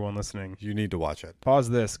telling everyone listening. You need to watch it. Pause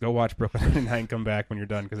this. Go watch Brooklyn Nine-Nine. Come back when you're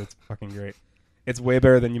done, because it's fucking great. It's way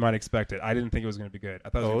better than you might expect it. I didn't think it was going to be good. I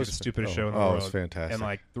thought it was going to be the stupidest show in the world. Oh, it was fantastic. And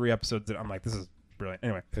like 3 episodes, I'm like, this is brilliant.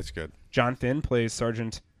 Anyway. It's good. John Finn plays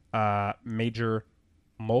Sergeant Major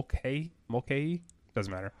Mulcahy.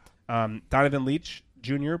 Doesn't matter. Donovan Leitch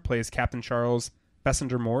Jr. plays Captain Charles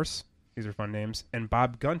Fessender Morse. These are fun names. And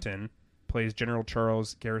Bob Gunton plays General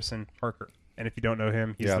Charles Garrison Parker. And if you don't know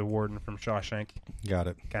him, he's the warden from Shawshank. Got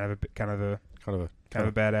it. Kind of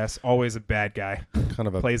a badass. Always a bad guy.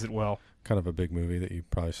 Plays it well. Kind of a big movie that you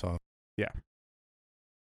probably saw. Yeah.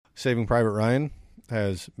 Saving Private Ryan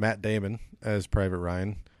has Matt Damon as Private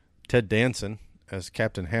Ryan, Ted Danson as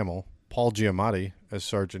Captain Hamill, Paul Giamatti as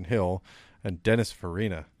Sergeant Hill, and Dennis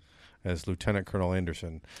Farina as Lieutenant Colonel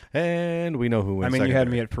Anderson. And we know who wins. I mean, you had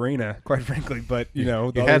me at Farina, quite frankly, but you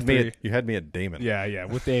know, you had me at Damon. Yeah.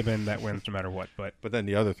 With Damon, that wins no matter what. But then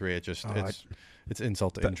the other three, it's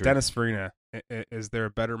insult to injury. Dennis Farina. Is there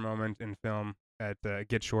a better moment in film at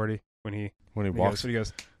Get Shorty when he walks? He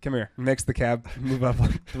goes, "Come here," makes the cab move up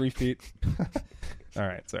like 3 feet. All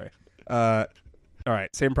right, sorry. All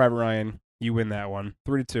right, Saving Private Ryan. You win that one.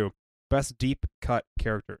 3-2. Best deep cut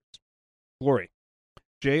characters. Glory.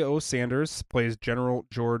 J.O. Sanders plays General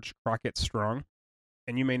George Crockett Strong,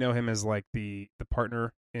 and you may know him as like the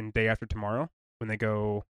partner in Day After Tomorrow when they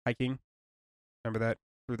go hiking. Remember that?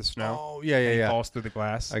 Through the snow. Oh, yeah. He falls through the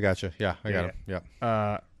glass. I got you. Yeah, I got him.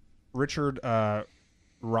 Yeah. Richard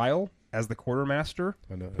Ryle as the quartermaster,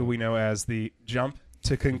 who we know as the Jump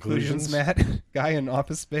to Conclusions Matt guy in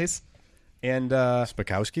Office Space. And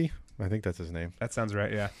Spakowski? I think that's his name. That sounds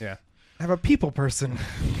right, yeah. I have a people person.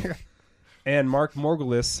 And Mark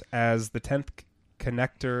Morgulis as the 10th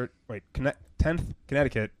Connecticut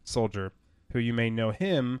soldier, who you may know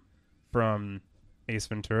him from Ace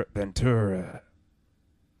Ventura.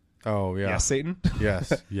 Oh, yeah. Yes, Satan? Yes,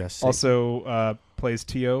 Satan. Also plays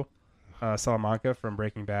Tio Salamanca from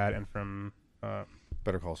Breaking Bad and from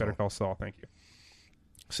Better Call Saul. Better Call Saul. Thank you.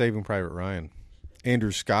 Saving Private Ryan.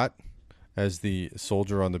 Andrew Scott as the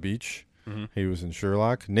soldier on the beach. Mm-hmm. He was in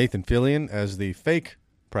Sherlock. Nathan Fillion as the fake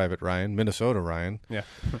Private Ryan, Minnesota Ryan. Yeah.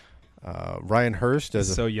 Ryan Hurst as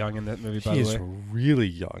he's so young in that movie, by he the is way. really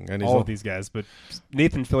young. And he's All of these guys, but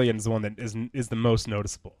Nathan Fillion is the one that is the most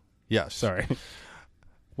noticeable. Yes. Sorry.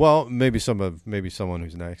 Well, maybe someone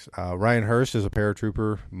who's next. Ryan Hurst is a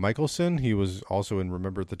paratrooper. Michelson, he was also in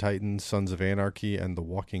Remember the Titans, Sons of Anarchy, and The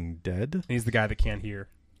Walking Dead. He's the guy that can't hear.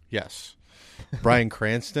 Yes. Bryan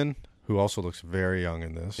Cranston, who also looks very young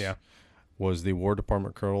in this, was the War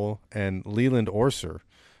Department colonel, and Leland Orser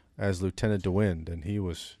as Lieutenant DeWind, and he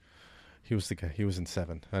was the guy. He was in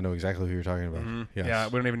Seven. I know exactly who you're talking about. Mm-hmm. Yes. Yeah,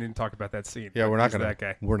 we don't even need to talk about that scene. Yeah, we're not gonna. That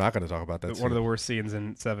guy. We're not gonna talk about that. One of the worst scenes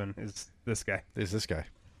in Seven is this guy.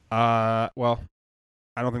 Well,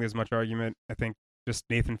 I don't think there's much argument. I think just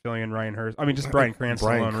Nathan Fillion, Ryan Hurst. I mean, just Bryan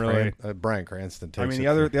Cranston alone, really. Bryan Cranston. I mean, the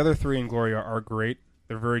other three in Glory are great.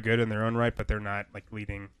 They're very good in their own right, but they're not like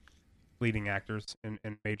leading actors in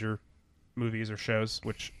major movies or shows.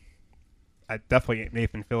 Which I definitely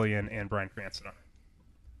Nathan Fillion and Bryan Cranston are.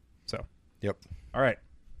 So. Yep. All right.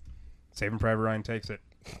 Saving Private Ryan takes it.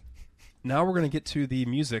 Now we're going to get to the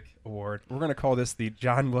music award. We're going to call this the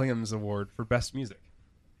John Williams Award for Best Music.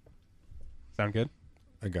 Sound good?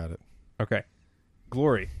 I got it. Okay.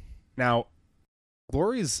 Glory. Now,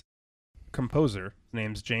 Glory's composer, his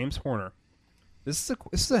name's James Horner. This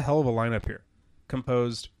is a hell of a lineup here.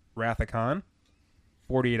 Composed Wrath of Khan,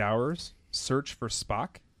 48 Hours, Search for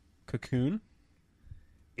Spock, Cocoon,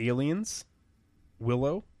 Aliens,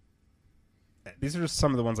 Willow. These are just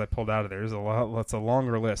some of the ones I pulled out of there. There's a lot. That's a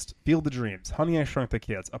longer list. Field of Dreams, Honey, I Shrunk the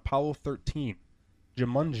Kids, Apollo 13,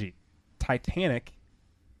 Jumanji, Titanic,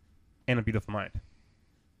 and A Beautiful Mind.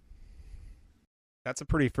 That's a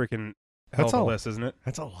pretty freaking hell of a list, isn't it?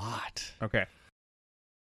 That's a lot. Okay.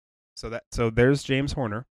 So there's James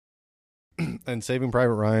Horner. And Saving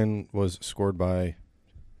Private Ryan was scored by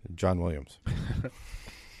John Williams.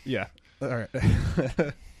 Yeah. All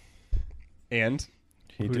right. And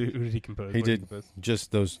who did he compose? He did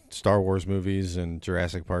just those Star Wars movies and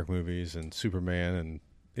Jurassic Park movies and Superman and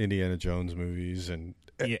Indiana Jones movies and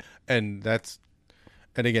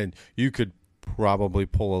again, you could probably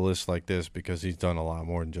pull a list like this because he's done a lot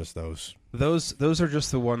more than just those. Those are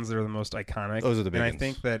just the ones that are the most iconic. Those are the big ones. And I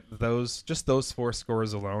think that those four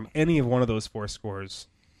scores alone, any of one of those four scores,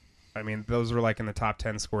 I mean, those are like in the top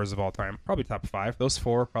 10 scores of all time, probably top 5. Those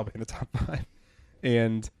four are probably in the top 5.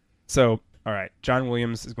 And so, all right, John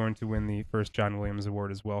Williams is going to win the first John Williams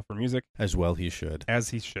Award as well for music. As well he should. As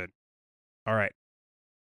he should. All right.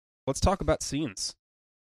 Let's talk about scenes.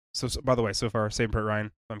 So by the way, so far, Saving Private Ryan,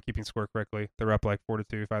 if I'm keeping score correctly, they're up like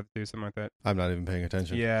 4-2, 5-2, something like that. I'm not even paying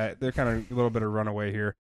attention. Yeah, they're kind of a little bit of runaway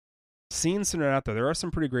here. Scenes sitting out there. There are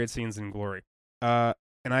some pretty great scenes in Glory. And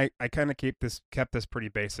I kind of kept this pretty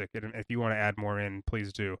basic. And if you want to add more in,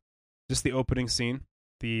 please do. Just the opening scene,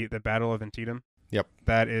 the Battle of Antietam. Yep.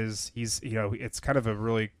 That is, it's kind of a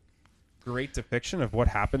really great depiction of what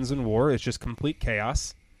happens in war. It's just complete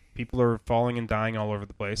chaos. People are falling and dying all over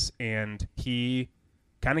the place. And he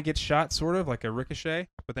kind of gets shot sort of like a ricochet,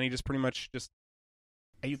 but then he just pretty much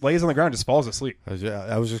he lays on the ground and just falls asleep. I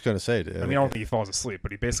was just going to say. I don't think he falls asleep,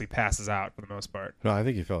 but he basically passes out for the most part. No, I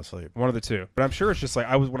think he fell asleep. One of the two. But I'm sure it's just like,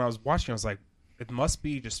 when I was watching, I was like, it must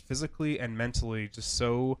be just physically and mentally just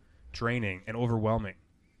so draining and overwhelming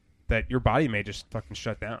that your body may just fucking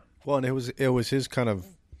shut down. Well, and it was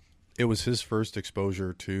his first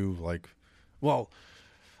exposure to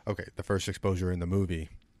the first exposure in the movie,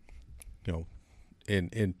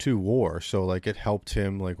 into war. So like it helped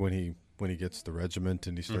him like when he gets the regiment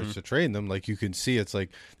and he starts to train them, like you can see it's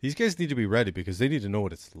like these guys need to be ready because they need to know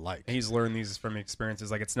what it's like. And he's learned these from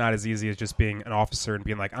experiences. Like it's not as easy as just being an officer and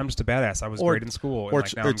being like, I'm just a badass. I was great in school. And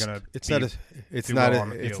like now I'm gonna.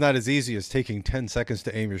 It's not as easy as taking 10 seconds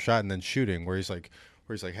to aim your shot and then shooting. Where he's like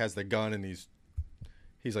has the gun and he's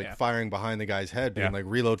firing behind the guy's head, being like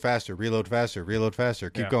reload faster, keep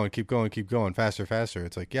going, faster.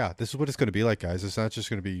 It's like this is what it's going to be like, guys. It's not just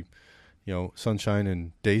going to be sunshine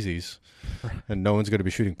and daisies, and no one's going to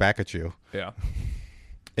be shooting back at you. Yeah.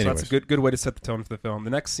 So that's a good way to set the tone for the film.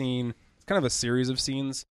 The next scene, it's kind of a series of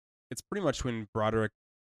scenes. It's pretty much when Broderick,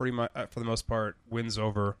 pretty much for the most part, wins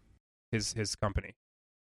over his company,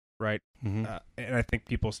 right? Mm-hmm. And I think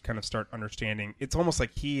people kind of start understanding. It's almost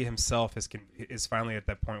like he himself is finally at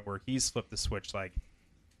that point where he's flipped the switch. Like,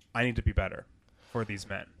 I need to be better for these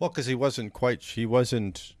men. Well, because he wasn't quite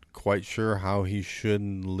sure how he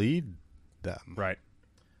should lead them. Right.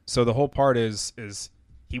 So the whole part is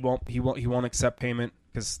he won't accept payment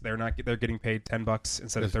because they're getting paid $10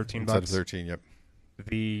 instead of $13. Instead of 13, yep.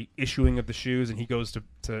 the issuing of the shoes, and he goes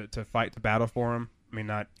to fight to battle for him. I mean,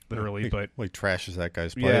 not literally, but he trashes that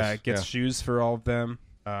guy's place. Yeah, gets shoes for all of them.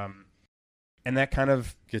 And that kind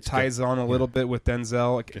of ties on a little bit with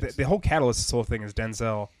Denzel. The whole catalyst, this whole thing is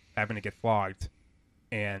Denzel having to get flogged,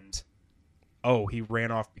 and he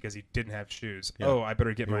ran off because he didn't have shoes. Yeah. I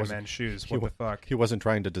better get my man's shoes. What the fuck? He wasn't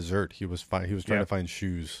trying to desert. He was trying to find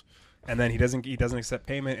shoes. And then he doesn't accept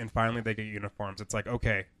payment, and finally they get uniforms. It's like,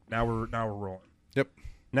 okay, now we're rolling. Yep.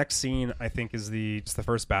 Next scene, I think, is just the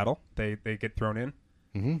first battle. They get thrown in.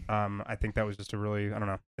 Mm-hmm. I think that was just a really, I don't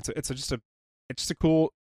know. It's just a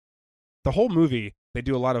cool. The whole movie, they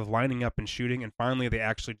do a lot of lining up and shooting, and finally they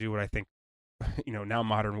actually do what I think, now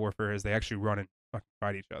modern warfare is. They actually run and fucking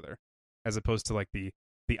fight each other, as opposed to like the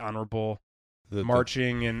honorable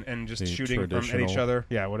marching and just shooting at each other.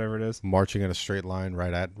 Yeah, whatever it is. Marching in a straight line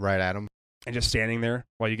right at them. And just standing there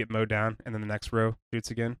while you get mowed down, and then the next row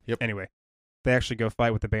shoots again. Yep. Anyway, they actually go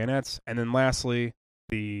fight with the bayonets, and then lastly,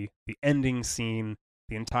 the ending scene,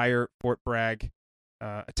 the entire Fort Bragg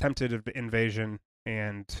attempted invasion,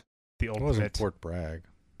 and the ultimate. It wasn't Fort Bragg.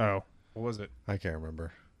 Oh, what was it? I can't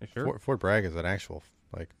remember. You sure? Fort Bragg is an actual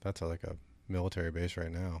that's like a military base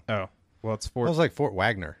right now. Oh, well, it's Fort. It was like Fort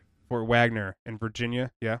Wagner. Fort Wagner in Virginia,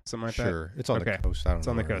 yeah, something like that. Sure, it's on the coast. I don't know. It's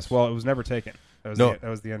on the coast. Well, it was never taken. That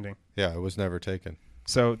was the ending. Yeah, it was never taken.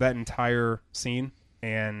 So that entire scene,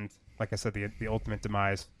 and like I said, the ultimate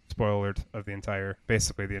demise. Spoiler alert of the entire. the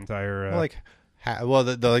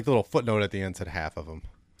little footnote at the end said half of them.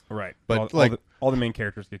 Right, but all the main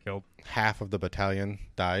characters get killed. Half of the battalion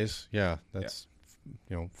dies. Yeah, that's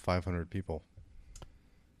 500 people.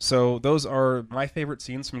 So those are my favorite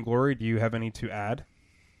scenes from Glory. Do you have any to add?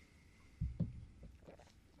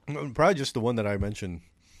 Probably just the one that I mentioned,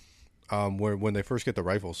 where when they first get the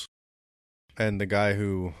rifles, and the guy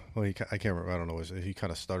who, I can't remember. I don't know. He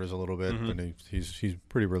kind of stutters a little bit, and he's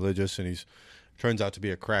pretty religious, and turns out to be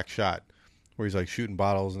a crack shot, where he's like shooting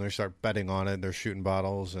bottles, and they start betting on it. They're shooting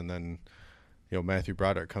bottles, and then Matthew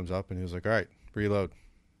Broderick comes up, and he was like, "All right, reload,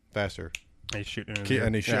 faster." He's shooting,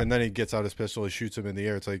 and then he gets out his pistol, he shoots him in the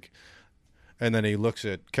air. It's like, and then he looks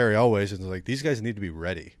at Carrie Elways and is like, "These guys need to be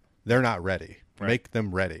ready. They're not ready. Right. Make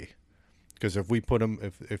them ready, because if we put them,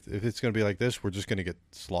 if it's going to be like this, we're just going to get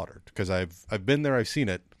slaughtered." Because I've been there, I've seen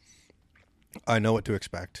it. I know what to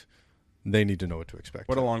expect. They need to know what to expect.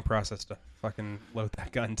 What a long process to fucking load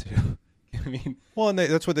that gun too. I mean, well, and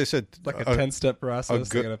that's what they said. Like a 10-step process.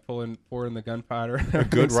 They gotta pour in the gunpowder. A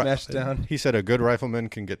good smash down. He said a good rifleman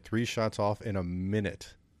can get 3 shots off in a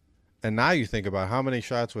minute. And now you think about how many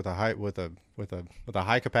shots with a high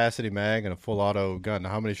capacity mag and a full auto gun.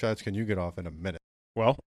 How many shots can you get off in a minute?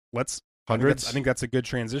 Well, hundreds. I think that's a good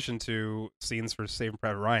transition to scenes for Saving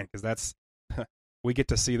Private Ryan, because that's we get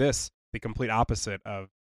to see the complete opposite of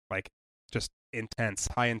just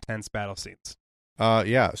high intense battle scenes.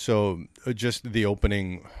 So just the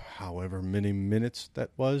opening, however many minutes that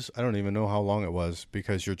was, I don't even know how long it was,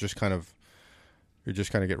 because you're just kind of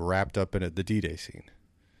get wrapped up in it. The D-Day scene.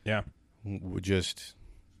 Yeah. Just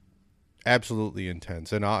absolutely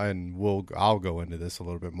intense. And I'll go into this a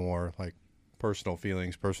little bit more, like personal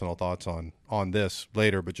feelings, personal thoughts on this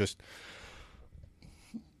later, but just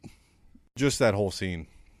that whole scene.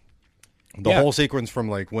 The whole sequence from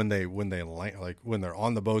when they land, when they're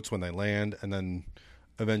on the boats, when they land, and then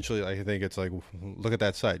eventually I think it's like, look at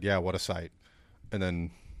that sight. Yeah, what a sight. And then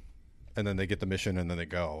they get the mission, and then they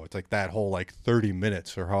go. It's like that whole 30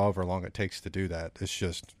 minutes or however long it takes to do that.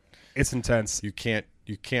 It's intense. You can't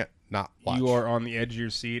not watch. You are on the edge of your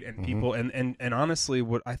seat, and people and honestly,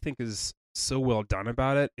 what I think is so well done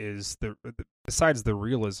about it is besides the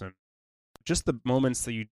realism, just the moments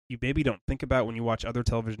that you maybe don't think about when you watch other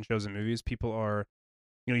television shows and movies. People are,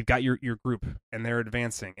 you've got your group, and they're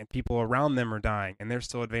advancing, and people around them are dying, and they're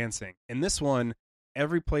still advancing. In this one,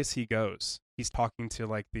 every place he goes, he's talking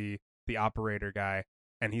to the operator guy,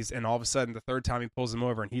 and all of a sudden the third time he pulls him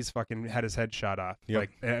over, and he's fucking had his head shot off. Yep.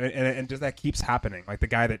 And just that keeps happening. Like the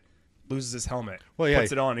guy that loses his helmet,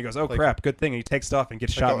 puts it on, and he goes, "Oh crap, good thing," and he takes off and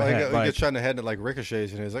gets shot in the head. He gets shot in the head, and it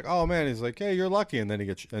ricochets, and he's like, "Oh man," he's like, "Hey, you're lucky," and then he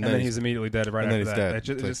gets, and then he's immediately dead right after that.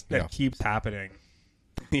 Dead. That keeps happening.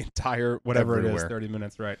 The entire whatever everywhere. It is, 30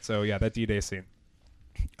 minutes, right? So yeah, that D-Day scene.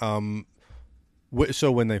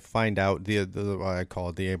 So when they find out I call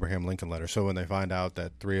it the Abraham Lincoln letter. So when they find out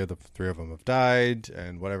that three of them have died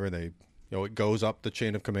and whatever, they it goes up the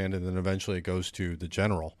chain of command, and then eventually it goes to the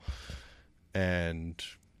general, and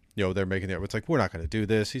they're making it's like, we're not going to do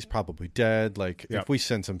this. He's probably dead. If we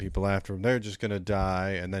send some people after him, they're just going to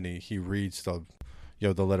die. And then he reads the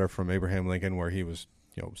letter from Abraham Lincoln where he was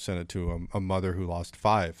sent it to a mother who lost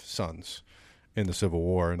 5 sons, in the Civil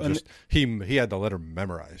War, and just he had the letter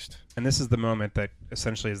memorized. And this is the moment that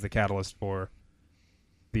essentially is the catalyst for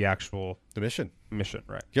the actual The mission,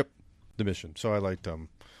 right? Yep, the mission. So I liked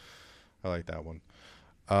that one.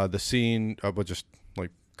 The scene with just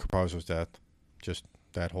like Caparzo's death, just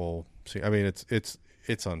that whole scene. I mean,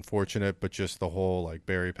 it's unfortunate, but just the whole like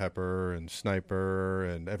Barry Pepper and Sniper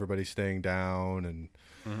and everybody staying down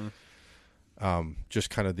and just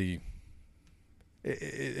kind of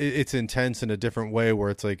it's intense in a different way where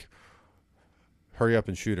it's like, hurry up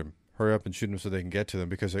and shoot him so they can get to them,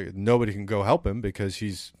 because nobody can go help him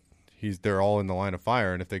because they're all in the line of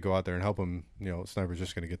fire, and if they go out there and help him, Sniper's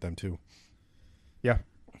just going to get them too. Yeah.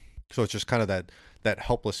 So it's just kind of that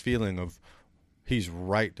helpless feeling of he's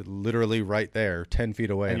literally right there, 10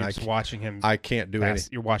 feet away, and you're just watching him. I can't do anything.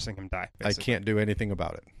 You're watching him die. Basically. I can't do anything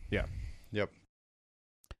about it. Yeah. Yep.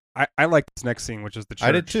 I like this next scene, which is the church.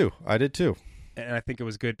 I did too. And I think it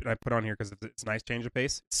was good. And I put on here because it's a nice change of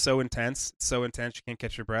pace. It's so intense. You can't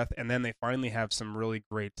catch your breath. And then they finally have some really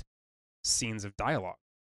great scenes of dialogue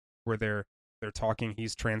where they're talking.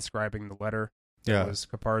 He's transcribing the letter. Yeah. It was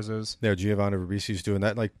Caparzo's. Yeah, Giovanni Ribisi's doing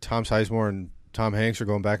that. Like Tom Sizemore and Tom Hanks are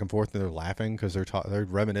going back and forth, and they're laughing because they're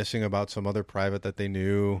reminiscing about some other private that they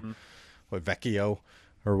knew, like Vecchio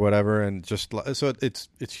or whatever, and just so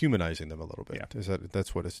it's humanizing them a little bit. Yeah.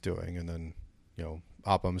 That's what it's doing. And then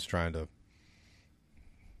Opham's trying to,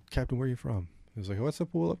 Captain, where are you from? He was like, what's the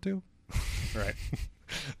pool up to? Right.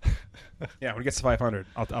 Yeah, when it gets to 500,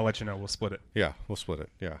 I'll let you know. We'll split it. Yeah, we'll split it.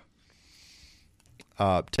 Yeah.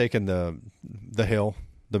 Taking the hill,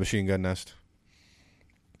 the machine gun nest.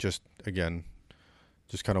 Just again,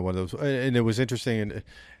 just kind of one of those, and it was interesting, and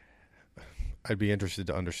I'd be interested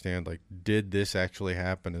to understand, like, did this actually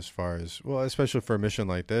happen? As far as, well, especially for a mission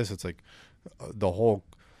like this, it's like the whole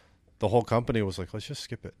company was like, let's just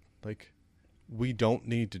skip it. Like, we don't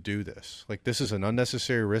need to do this. Like, this is an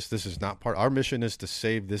unnecessary risk. This is not our mission is to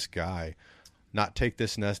save this guy, not take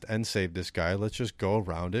this nest and save this guy. Let's just go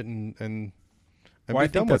around it and well, I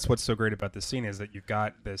think that's what's so great about this scene is that you've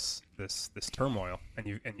got this turmoil, and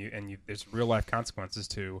you there's real life consequences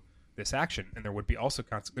to this action, and there would be also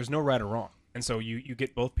there's no right or wrong, and so you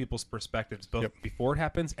get both people's perspectives, both before it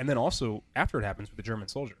happens and then also after it happens with the German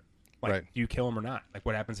soldier. Like, right. Do you kill him or not? Like,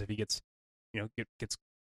 what happens if he gets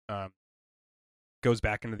goes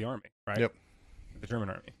back into the army, right? Yep. The German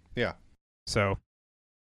army. Yeah. So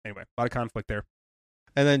anyway, a lot of conflict there,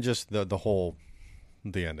 and then just the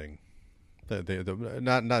ending. The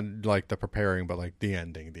not like the preparing, but like the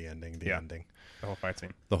ending. The whole fight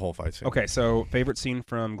scene. Okay, so favorite scene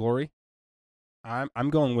from Glory? I'm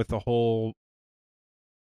going with the whole,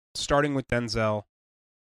 starting with Denzel,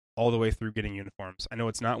 all the way through getting uniforms. I know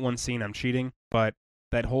it's not one scene. I'm cheating, but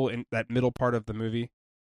that middle part of the movie,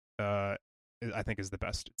 I think is the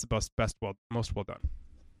best. It's the most well done.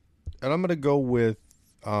 And I'm gonna go with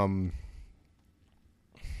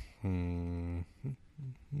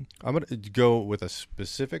I'm going to go with a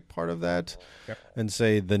specific part of that and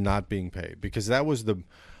say the not being paid, because that was the,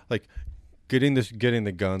 like, getting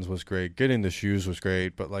the guns was great. Getting the shoes was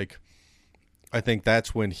great. But like, I think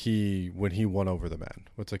that's when he won over the men.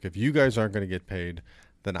 It's like, if you guys aren't going to get paid,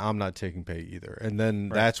 then I'm not taking pay either. And then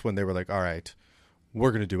that's when they were like, all right,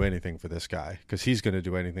 we're going to do anything for this guy because he's going to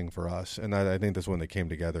do anything for us. And I think that's when they came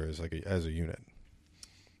together as a unit.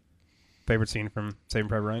 Favorite scene from Saving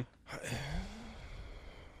Private Ryan?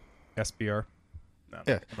 SPR. No,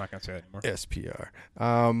 I'm not going to say that anymore.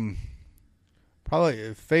 SPR.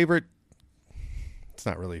 Probably favorite. It's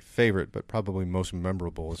not really favorite, but probably most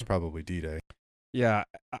memorable is probably D-Day. Yeah,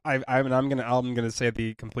 I'm gonna say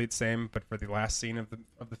the complete same, but for the last scene of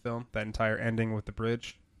the film, that entire ending with the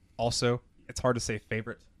bridge. Also, it's hard to say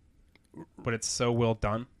favorite, but it's so well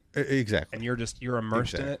done. Exactly. And you're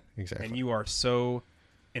immersed in it. Exactly. And you are so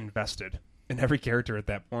invested in every character at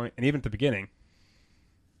that point, and even at the beginning.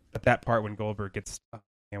 But that part when Goldberg gets,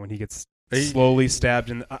 when he gets slowly stabbed,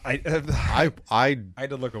 and I had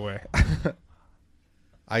to look away.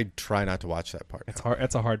 I try not to watch that part. It's hard.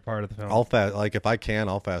 It's a hard part of the film. If I can,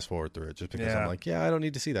 I'll fast forward through it just because I'm like, I don't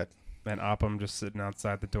need to see that. And Upham just sitting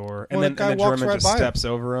outside the door, and then the German right just steps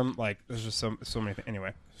over him. Like, there's just so many things.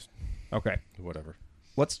 Anyway, okay, whatever.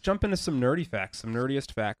 Let's jump into some nerdy facts, some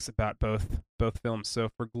nerdiest facts about both films. So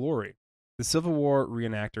for Glory, the Civil War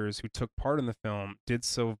reenactors who took part in the film did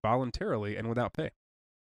so voluntarily and without pay.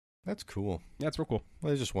 That's cool. Yeah, it's real cool.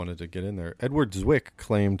 I just wanted to get in there. Edward Zwick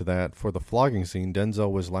claimed that for the flogging scene,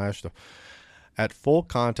 Denzel was lashed at full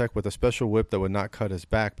contact with a special whip that would not cut his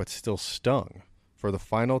back but still stung. For the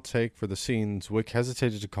final take for the scene, Zwick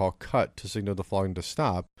hesitated to call cut to signal the flogging to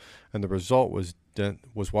stop, and the result was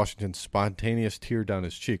Washington's spontaneous tear down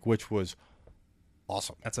his cheek, which was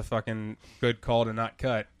awesome. That's a fucking good call to not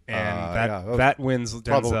cut. And yeah. that wins Denzel.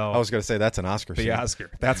 Probably, I was going to say that's an Oscar the scene. Oscar.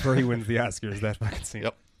 That's where he wins the Oscar, is that fucking scene.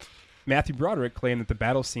 Yep. Matthew Broderick claimed that the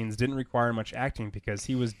battle scenes didn't require much acting because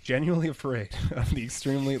he was genuinely afraid of the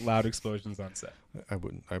extremely loud explosions on set.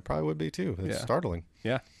 I probably would be too. It's startling.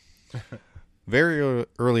 Yeah. Very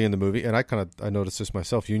early in the movie, and I noticed this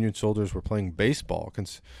myself. Union soldiers were playing baseball.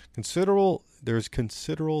 Considerable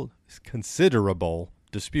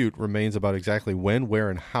dispute remains about exactly when, where,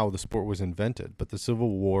 and how the sport was invented. But the Civil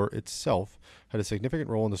War itself had a significant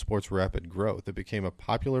role in the sport's rapid growth. It became a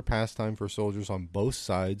popular pastime for soldiers on both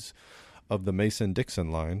sides of the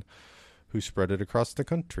Mason-Dixon line, who spread it across the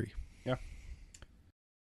country. Yeah.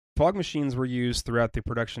 Fog machines were used throughout the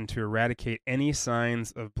production to eradicate any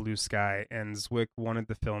signs of blue sky, and Zwick wanted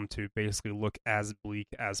the film to basically look as bleak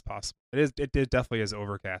as possible. It definitely is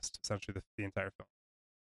overcast, essentially, the entire film.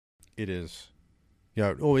 It is.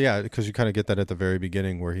 Yeah. Oh, yeah, because you kind of get that at the very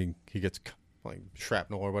beginning where he gets like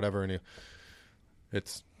shrapnel or whatever, and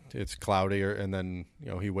it's cloudy, and then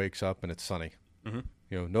he wakes up and it's sunny.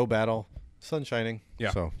 Mm-hmm. No battle, sun shining.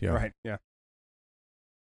 Yeah. So yeah. Right. Yeah.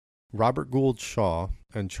 Robert Gould Shaw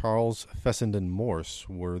and Charles Fessenden Morse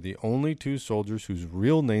were the only two soldiers whose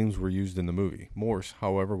real names were used in the movie. Morse,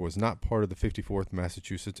 however, was not part of the 54th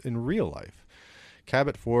Massachusetts in real life.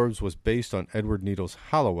 Cabot Forbes was based on Edward Needles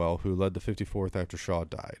Hallowell, who led the 54th after Shaw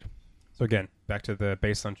died. So again, back to the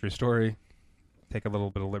based on true story, take a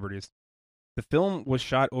little bit of liberties. The film was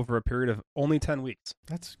shot over a period of only 10 weeks.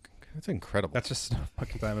 That's incredible. That's just no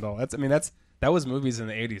fucking time at all. That was movies in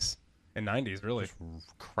the 80s and 90s, really.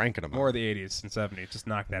 Just cranking them More out. of the 80s and 70s. Just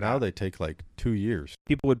knock that out. Now they take like 2 years.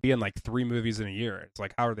 People would be in like 3 movies in a year. It's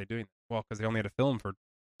like, how are they doing that? Well, because they only had to film for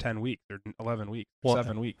 10 weeks or 11 weeks, or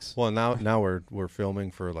 7 weeks. Well, now we're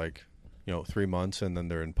filming for like 3 months, and then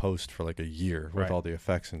they're in post for like a year with all the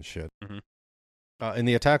effects and shit. Mm-hmm. In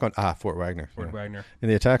the attack on Fort Wagner. Wagner. In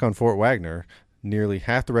the attack on Fort Wagner, nearly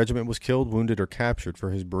half the regiment was killed, wounded, or captured.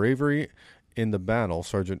 For his bravery in the battle,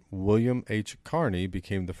 Sergeant William H. Carney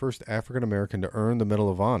became the first African American to earn the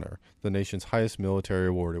Medal of Honor, the nation's highest military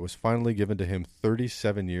award. It was finally given to him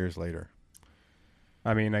 37 years later.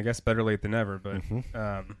 I mean, I guess better late than never, but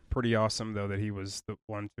pretty awesome, though, that he was the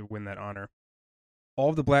one to win that honor. All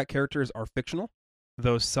of the black characters are fictional,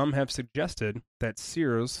 though some have suggested that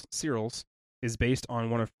Searles is based on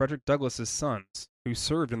one of Frederick Douglass's sons who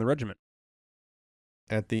served in the regiment.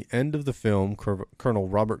 At the end of the film, Colonel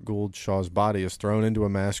Robert Gould Shaw's body is thrown into a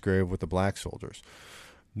mass grave with the black soldiers.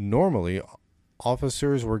 Normally,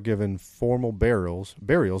 officers were given formal burials,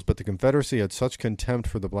 but the Confederacy had such contempt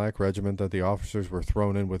for the black regiment that the officers were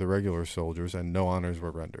thrown in with the regular soldiers and no honors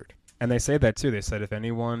were rendered. And they say that too. They said if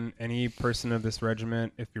any person of this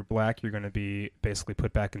regiment, if you're black, you're going to be basically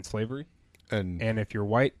put back in slavery. And if you're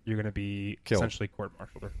white, you're going to be killed. Essentially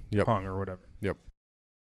court-martialed or hung or whatever. Yep.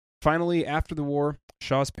 Finally, after the war,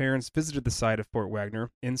 Shaw's parents visited the site of Fort Wagner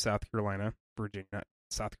in South Carolina.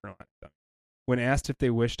 When asked if they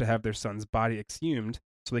wished to have their son's body exhumed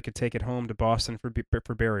so they could take it home to Boston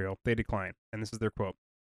for burial, they declined. And this is their quote: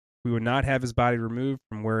 "We would not have his body removed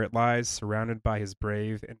from where it lies, surrounded by his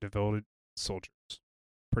brave and devoted soldiers."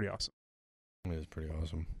 Pretty awesome. It is pretty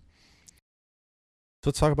awesome. So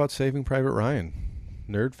let's talk about Saving Private Ryan.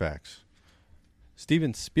 Nerd facts.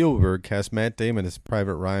 Steven Spielberg cast Matt Damon as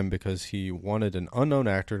Private Ryan because he wanted an unknown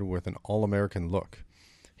actor with an all-American look.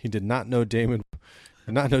 He did not know Damon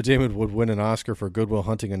would win an Oscar for Good Will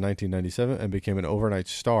Hunting in 1997 and became an overnight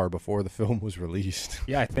star before the film was released.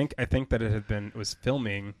 Yeah, I think that it was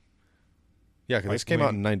filming. Yeah, because this came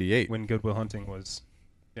out in 98. When Good Will Hunting was,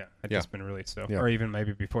 had just been released. So, or even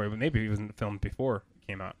maybe before. Maybe it was filmed before it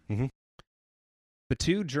came out. Mm-hmm. The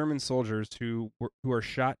 2 German soldiers who were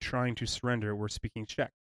shot trying to surrender were speaking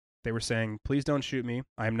Czech. They were saying, "Please don't shoot me.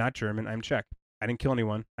 I am not German. I am Czech. I didn't kill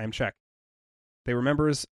anyone. I am Czech." They were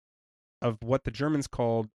members of what the Germans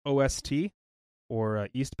called OST, or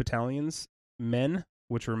East Battalions, men,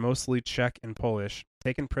 which were mostly Czech and Polish,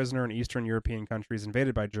 taken prisoner in Eastern European countries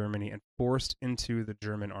invaded by Germany and forced into the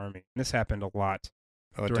German army. And this happened a lot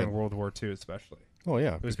during World War II especially. Oh,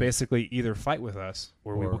 yeah. It was basically either fight with us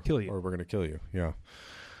or we will kill you. Or we're going to kill you, yeah.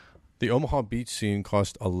 The Omaha beach scene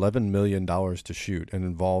cost $11 million to shoot and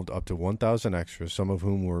involved up to 1,000 extras, some of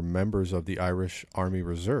whom were members of the Irish Army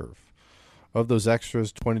Reserve. Of those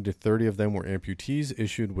extras, 20 to 30 of them were amputees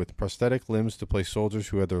issued with prosthetic limbs to play soldiers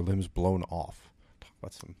who had their limbs blown off.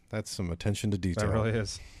 That's some attention to detail. That really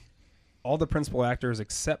is. All the principal actors,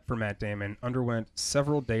 except for Matt Damon, underwent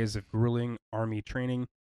several days of grueling Army training.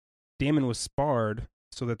 Damon was sparred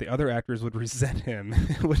so that the other actors would resent him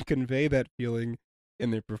and would convey that feeling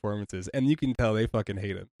in their performances, and you can tell they fucking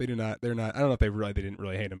hate him. They do not. They're not. I don't know if they didn't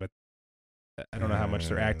really hate him, but I don't know how much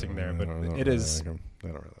they're acting there. But it is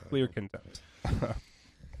clear contempt.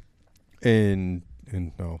 and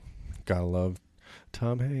no, gotta love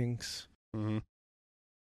Tom Hanks. Mm-hmm.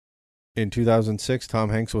 In 2006, Tom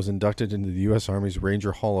Hanks was inducted into the U.S. Army's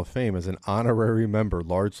Ranger Hall of Fame as an honorary member,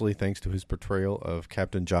 largely thanks to his portrayal of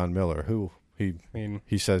Captain John Miller, who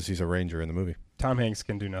he says he's a Ranger in the movie. Tom Hanks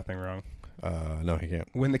can do nothing wrong. No, he can't.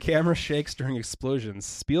 When the camera shakes during explosions,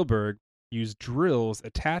 Spielberg used drills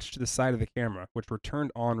attached to the side of the camera, which were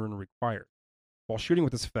turned on when required. While shooting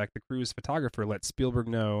with this effect, the crew's photographer let Spielberg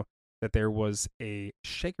know that there was a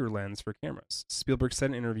shaker lens for cameras. Spielberg said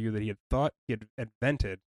in an interview that he had thought he had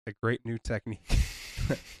invented a great new technique.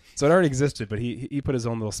 So it already existed, but he put his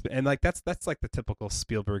own little spin. And like that's like the typical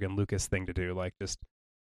Spielberg and Lucas thing to do, like just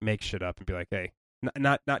make shit up and be like, hey,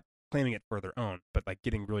 not claiming it for their own, but like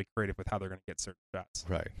getting really creative with how they're going to get certain shots.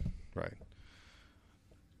 Right.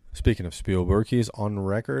 Speaking of Spielberg, he is on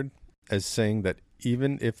record as saying that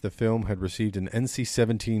even if the film had received an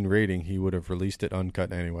NC-17 rating, he would have released it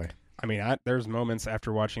uncut anyway. I mean, there's moments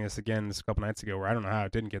after watching this again a couple nights ago where I don't know how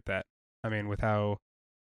it didn't get that. I mean, with how,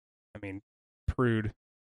 prude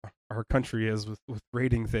our country is with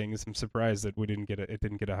rating things, I'm surprised that it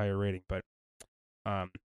didn't get a higher rating. But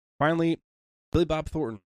finally, Billy Bob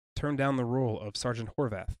Thornton turned down the role of Sergeant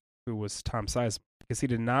Horvath, who was Tom Sizemore, because he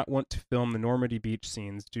did not want to film the Normandy beach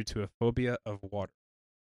scenes due to a phobia of water.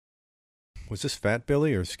 Was this Fat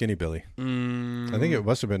Billy or Skinny Billy? I think it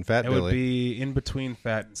must have been Fat Billy. It would be in between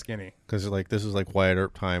Fat and Skinny. Because this is like Wyatt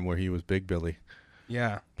Earp time where he was Big Billy.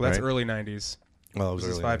 Yeah, well, that's early 90s. Well, it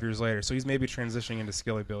was 5 years later. So he's maybe transitioning into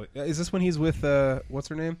Skinny Billy. Is this when he's with, what's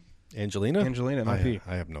her name? Angelina? Angelina, it might be.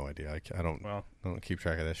 I have no idea. I don't keep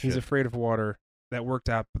track of this shit. He's afraid of water. That worked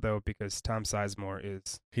out, though, because Tom Sizemore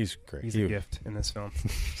he's great. He's a gift in this film.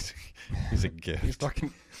 He's a gift. He's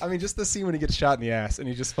fucking. I mean, just the scene when he gets shot in the ass and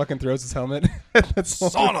he just fucking throws his helmet.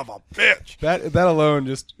 Son of a bitch. That alone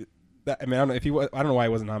just. I don't know if he was. I don't know why he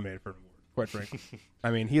wasn't nominated for an award. Quite frankly,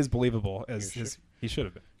 I mean, he is believable as he should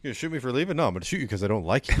have been. You gonna shoot me for leaving? No, I'm gonna shoot you because I don't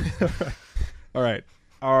like you. All right,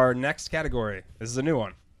 our next category. This is a new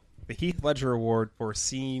one. The Heath Ledger Award for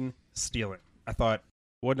Scene Stealing. I thought,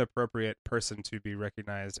 what an appropriate person to be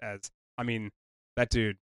recognized as. I mean, that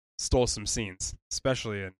dude stole some scenes,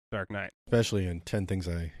 especially in Dark Knight. Especially in 10 Things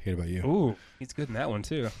I Hate About You. Ooh, he's good in that one,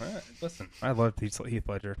 too. Listen, I loved Heath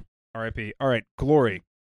Ledger. R.I.P. All right, Glory.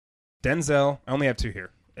 Denzel. I only have 2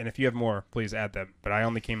 here. And if you have more, please add them. But I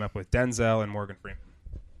only came up with Denzel and Morgan Freeman.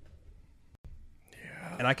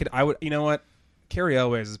 Yeah. And I would, you know what? Cary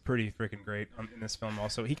Elwes is pretty freaking great in this film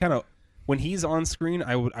also. He kind of, when he's on screen,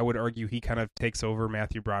 I would argue he kind of takes over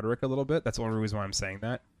Matthew Broderick a little bit. That's the only reason why I'm saying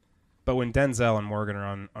that. But when Denzel and Morgan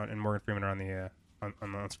are and Morgan Freeman are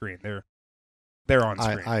on screen, they're on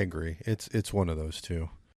screen. I agree. It's one of those two.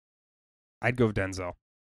 I'd go with Denzel.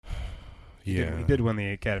 He did win the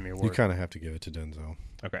Academy Award. You kind of have to give it to Denzel.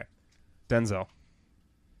 Okay. Denzel.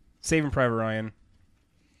 Saving Private Ryan.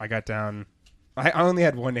 I got down. I only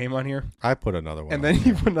had one name on here. I put another one and then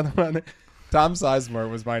you put another one on there. Tom Sizemore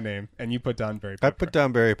was my name, and you put down Barry Pepper. I put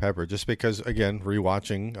down Barry Pepper just because, again,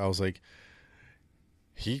 rewatching, I was like,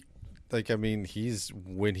 he's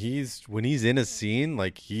when he's in a scene,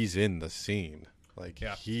 like he's in the scene. Like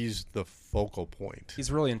he's the focal point.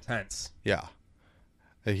 He's really intense. Yeah.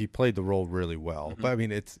 He played the role really well. Mm-hmm. But I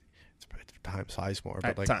mean it's Tom Sizemore.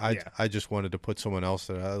 But I just wanted to put someone else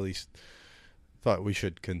that I at least thought we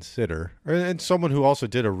should consider. And someone who also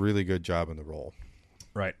did a really good job in the role.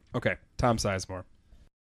 Right. Okay. Tom Sizemore.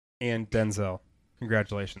 And Denzel.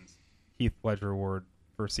 Congratulations. Heath Ledger Award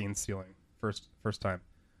for scene stealing. First time.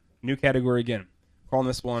 New category again. Calling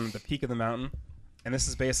this one The Peak of the Mountain. And this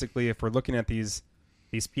is basically if we're looking at these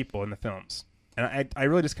people in the films. And I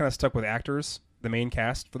really just kind of stuck with actors, the main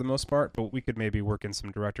cast for the most part, but we could maybe work in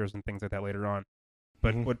some directors and things like that later on.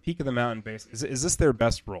 But what Peak of the Mountain is this their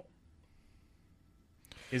best role?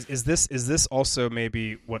 Is this also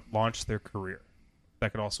maybe what launched their career?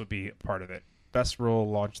 That could also be a part of it. Best role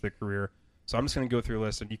launched their career. So I'm just going to go through a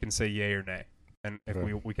list and you can say yay or nay. And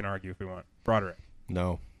if we can argue if we want. Broderick.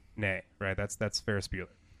 No. Nay, right? That's Ferris Bueller.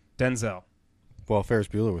 Denzel. Well, Ferris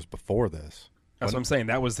Bueller was before this. That's what I'm saying.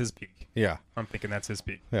 That was his peak. Yeah. I'm thinking that's his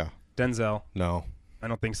peak. Yeah. Denzel. No. I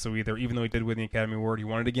don't think so either. Even though he did win the Academy Award, he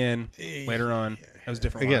won it again later on. It was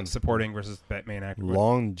different. Again, supporting versus that main actor.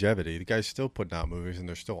 Longevity. The guy's still putting out movies, and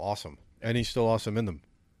they're still awesome. And he's still awesome in them.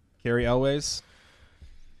 Cary Elwes.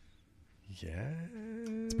 Yeah.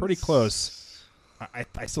 It's pretty close.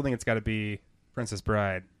 I still think it's got to be Princess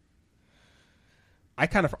Bride. I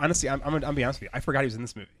kind of honestly, I'm be honest with you. I forgot he was in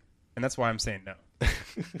this movie, and that's why I'm saying no.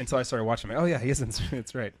 until I started watching. Oh yeah, he is in this movie.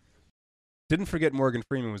 That's right. Didn't forget Morgan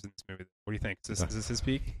Freeman was in this movie. What do you think? Is this his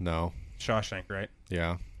peak? No. Shawshank, right?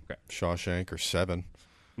 Yeah. Okay. Shawshank or Seven.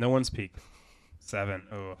 No one's peak. 7.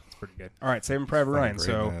 Oh, that's pretty good. All right, Saving Private Ryan.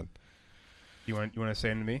 So, man. you want to say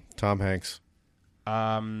it to me? Tom Hanks.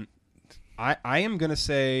 I am gonna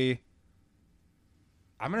say.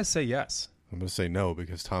 I'm gonna say yes. I'm gonna say no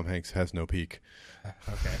because Tom Hanks has no peak.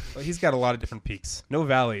 Okay. Well, he's got a lot of different peaks. No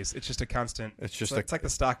valleys. It's just a constant. It's like the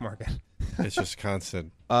stock market. It's just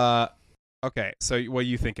constant. Okay. So what do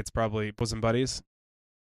you think? It's probably Bosom Buddies?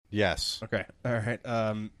 Yes. Okay. All right.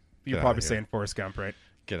 You're probably saying Forrest Gump, right?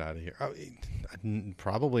 Get out of here.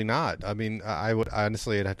 Probably not. I mean, I would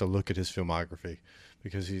honestly, I'd have to look at his filmography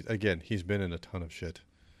because he's been in a ton of shit.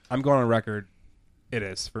 I'm going on record. It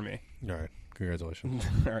is for me. All right. Congratulations.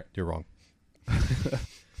 All right. You're wrong.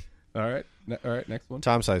 All right. Next one.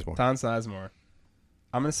 Tom Sizemore. Tom Sizemore.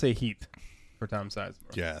 I'm going to say Heat for Tom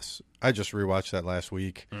Sizemore. Yes. I just rewatched that last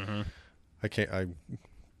week. Mm-hmm. I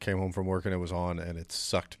came home from work and it was on and it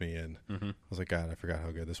sucked me in. Mm-hmm. I was like, God, I forgot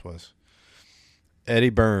how good this was. Eddie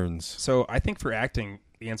Burns. So I think for acting,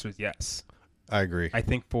 the answer is yes. I agree. I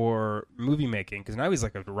think for movie making, because now he's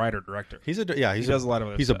like a writer director. He does a lot of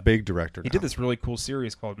other He's stuff. A big director. He did this really cool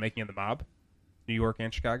series called Making of the Mob, New York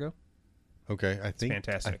and Chicago. Okay, it's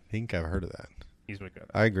fantastic. I think I've heard of that. He's really good.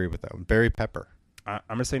 I agree with that one. Barry Pepper. I'm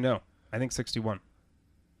gonna say no. I think 61.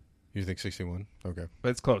 You think 61? Okay, but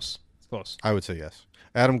it's close. It's close. I would say yes.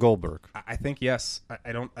 Adam Goldberg. I think yes.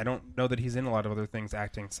 I don't know that he's in a lot of other things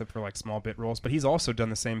acting except for like small bit roles, but he's also done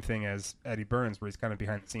the same thing as Eddie Burns, where he's kind of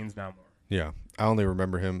behind the scenes now more. Yeah, I only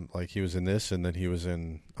remember him like he was in this, and then he was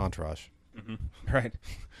in Entourage. Mm-hmm. Right.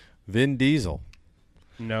 Vin Diesel.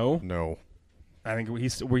 No. I think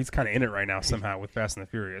he's kind of in it right now somehow with Fast and the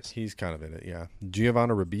Furious. He's kind of in it, yeah.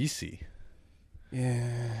 Giovanni Ribisi.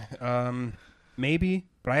 Yeah. Maybe,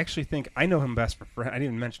 but I actually think I know him best for Friends. I didn't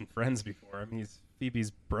even mention Friends before. I mean, he's Phoebe's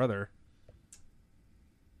brother.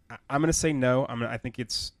 I'm gonna say no. I think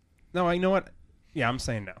it's no. You know what? Yeah, I'm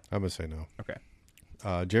saying no. I'm gonna say no.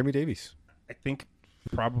 Okay. Jeremy Davies. I think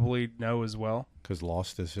probably no as well. Because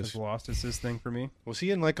Lost is his thing for me. Was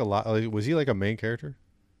he in like a lot? Was he like a main character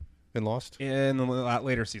in Lost? In the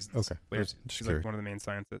later seasons. Okay. Later seasons. He's like one of the main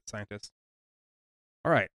scientists.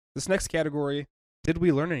 All right. This next category, did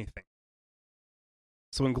we learn anything?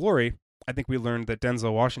 So in Glory, I think we learned that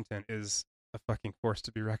Denzel Washington is a fucking force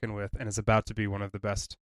to be reckoned with and is about to be one of the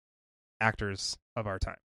best actors of our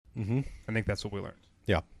time. Mm-hmm. I think that's what we learned.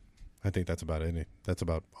 Yeah. I think that's about it. That's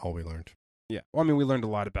about all we learned. Yeah. Well, I mean, we learned a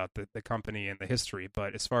lot about the company and the history,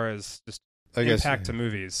 but as far as just impact to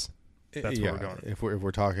movies, that's where we're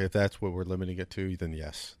going. If that's what we're limiting it to, then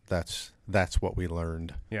yes, that's what we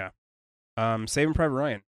learned. Yeah. Saving Private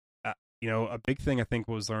Ryan. A big thing I think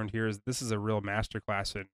was learned here is this is a real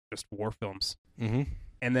masterclass in just war films. Mm-hmm.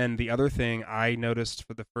 And then the other thing I noticed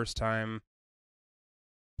for the first time,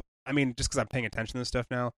 I mean, just because I'm paying attention to this stuff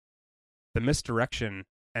now, the misdirection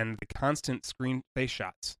and the constant screen face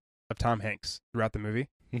shots of Tom Hanks throughout the movie,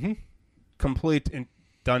 complete and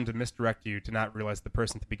done to misdirect you to not realize the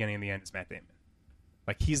person at the beginning and the end is Matt Damon.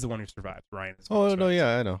 Like, he's the one who survives. Ryan is. Oh, no,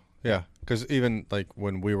 yeah, I know. Yeah, because even, like,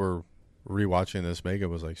 when we were rewatching this, Megan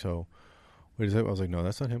was like, so, what is it? I was like, no,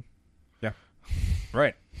 that's not him. Yeah.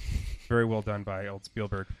 Right. Very well done by old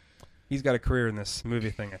Spielberg. He's got a career in this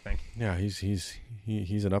movie thing, I think. Yeah, he's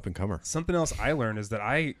an up-and-comer. Something else I learned is that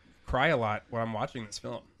I cry a lot when I'm watching this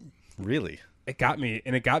film. Really? It got me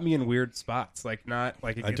in weird spots. Like, not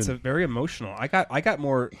like it's a very emotional. I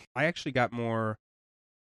actually got more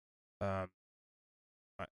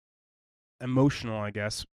emotional, I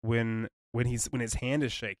guess, when his hand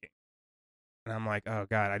is shaking, and I'm like, oh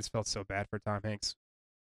god, I just felt so bad for Tom Hanks.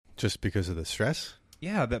 Just because of the stress?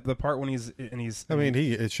 Yeah, the part when he's. I mean,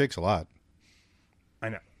 it shakes a lot. I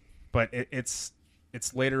know, but it's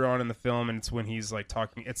later on in the film, and it's when he's like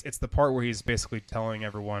talking. It's the part where he's basically telling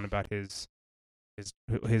everyone about his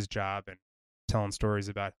job and telling stories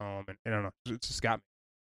about home, and I don't know. It just got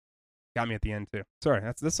me at the end too. Sorry,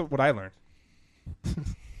 that's what I learned.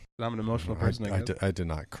 I'm an emotional person. I did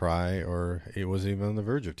not cry, or it wasn't even on the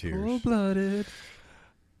verge of tears. Cold-blooded.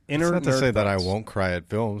 It's not to say that I won't cry at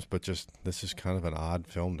films, but just this is kind of an odd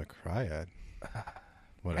film to cry at.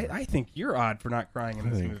 I think you're odd for not crying in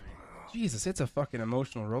this movie. Jesus, it's a fucking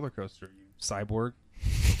emotional roller coaster, you cyborg.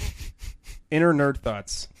 Inner nerd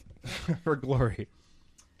thoughts for Glory.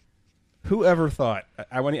 Whoever thought?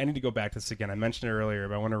 I need to go back to this again. I mentioned it earlier,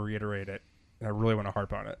 but I want to reiterate it, and I really want to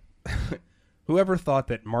harp on it. Whoever thought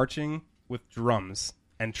that marching with drums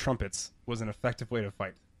and trumpets was an effective way to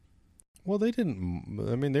fight? Well, they didn't.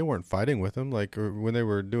 I mean, they weren't fighting with him. Like when they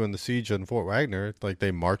were doing the siege on Fort Wagner, like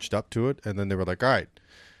they marched up to it, and then they were like, "All right,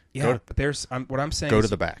 Yeah, but there's what I'm saying. go is to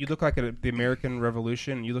the back." You look like the American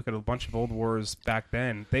Revolution. You look at a bunch of old wars back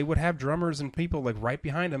then. They would have drummers and people like right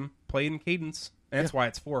behind them playing cadence. And that's why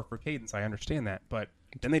it's for cadence. I understand that, but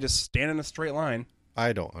then they just stand in a straight line.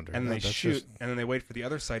 I don't understand. And they That's shoot, just- and then they wait for the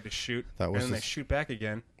other side to shoot, That and was then the they shoot back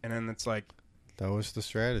again, and then it's like that was the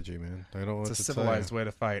strategy, man. I don't know what it's a to civilized say. way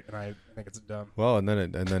to fight, and I think it's dumb. Well, and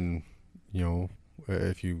then you know,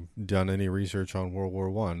 if you've done any research on World War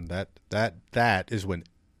One, that is when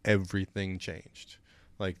everything changed.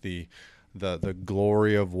 Like the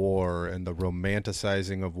glory of war and the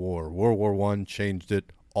romanticizing of war. World War One changed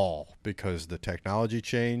it all because the technology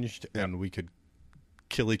changed and we could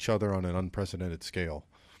kill each other on an unprecedented scale.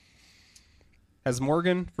 Has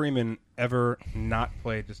Morgan Freeman ever not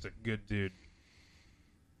played just a good dude?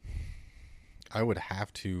 I would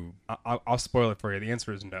have to. I'll spoil it for you. The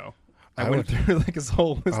answer is no. I I went through like his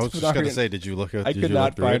whole list. I was just gonna say, did you look at? I did could you not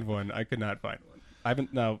look through find it? one. I could not find one. I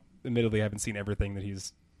haven't now. Admittedly, I haven't seen everything that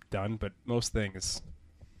he's done, but most things,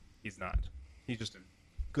 he's not. He's just a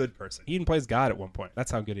good person. He even plays God at one point.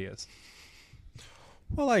 That's how good he is.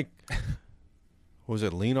 Well, like, was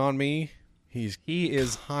it Lean on Me? He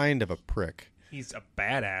is kind of a prick. He's a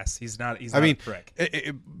badass. He's not. He's I not mean, a prick.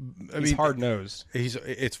 He's hard nosed.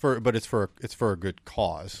 It's for a good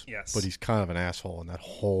cause. Yes. But he's kind of an asshole in that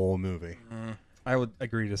whole movie. I would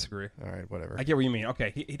agree to disagree. All right, whatever. I get what you mean.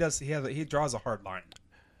 Okay, he does. He draws a hard line.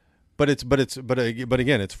 But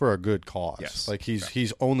again, it's for a good cause. Yes. Like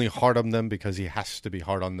he's only hard on them because he has to be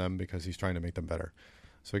hard on them because he's trying to make them better.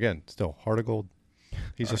 So again, still heart of gold.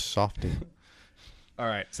 He's a softie. All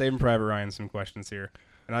right, Saving Private Ryan. Some questions here,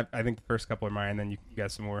 and I think the first couple are mine. Then you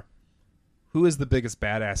got some more. Who is the biggest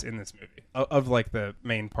badass in this movie of like the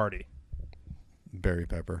main party? Barry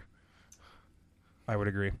Pepper, I would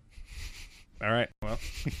agree. All right, well,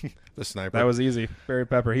 the sniper. that was easy. Barry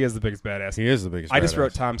Pepper, he is the biggest badass. He is the biggest. I just badass.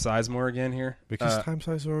 wrote Tom Sizemore again here because Tom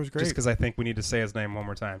Sizemore was great. Just because I think we need to say his name one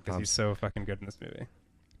more time because he's so fucking good in this movie.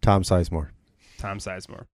 Tom Sizemore. Tom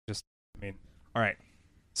Sizemore. All right.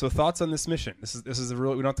 So thoughts on this mission? This is a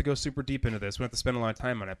real. We don't have to go super deep into this. We don't have to spend a lot of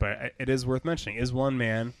time on it, but it is worth mentioning. Is one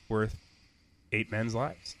man worth 8 men's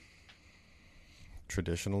lives?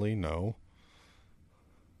 Traditionally, no.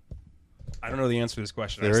 I don't know the answer to this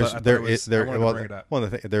question. There is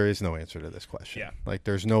no answer to this question. Yeah. Like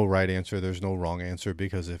there's no right answer. There's no wrong answer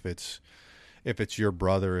because if it's your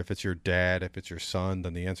brother, if it's your dad, if it's your son,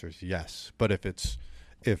 then the answer is yes. But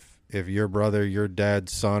if your brother, your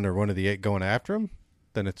dad's son, or one of the 8 going after him,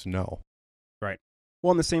 then it's no. Right.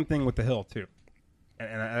 Well, and the same thing with The Hill too,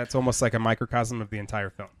 and that's almost like a microcosm of the entire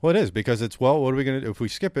film. Well, it is because it's what are we going to do if we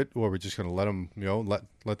skip it? Or we're just going to let them,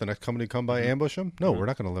 let the next company come by, ambush them? No, we're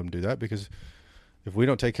not going to let them do that because if we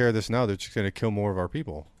don't take care of this now, they're just going to kill more of our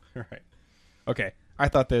people. Right. Okay. I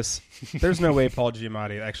thought there's no way Paul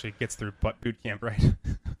Giamatti actually gets through boot camp, right?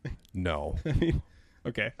 No. I mean,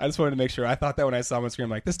 okay. I just wanted to make sure. I thought that when I saw him on screen, I'm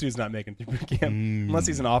like, this dude's not making through boot camp unless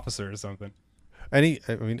he's an officer or something. And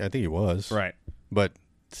I think he was. Right. But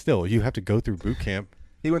still, you have to go through boot camp.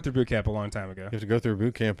 He went through boot camp a long time ago. You have to go through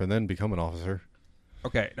boot camp and then become an officer.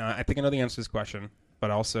 Okay. Now, I think I know the answer to this question,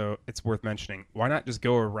 but also it's worth mentioning. Why not just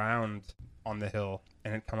go around on the hill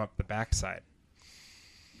and then come up the backside?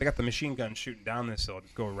 They got the machine gun shooting down this hill.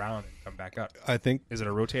 Just go around and come back up. I think. Is it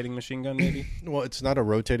a rotating machine gun, maybe? Well, it's not a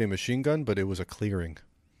rotating machine gun, but it was a clearing.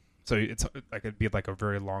 So it's like it'd be like a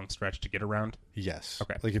very long stretch to get around. Yes.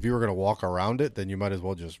 Okay. Like if you were going to walk around it, then you might as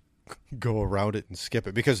well just go around it and skip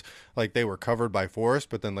it because like they were covered by forest,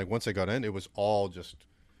 but then like once they got in, it was all just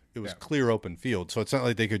clear open field. So it's not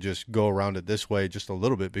like they could just go around it this way just a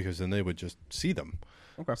little bit because then they would just see them.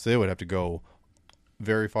 Okay. So they would have to go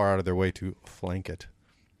very far out of their way to flank it.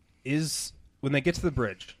 When they get to the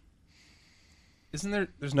bridge,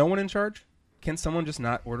 there's no one in charge? Can someone just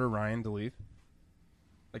not order Ryan to leave?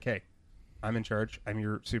 Like, hey, I'm in charge.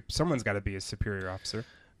 Someone's got to be a superior officer.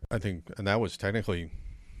 I think, and that was technically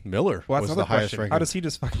Miller. Well, that's was another the highest question. ranking. How does he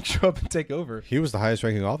just fucking show up and take over? He was the highest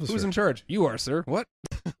ranking officer. Who's in charge? You are, sir. What?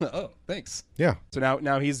 Oh, thanks. Yeah. So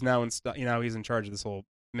now he's he's in charge of this whole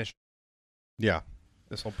mission. Yeah.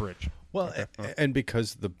 This whole bridge. Well, and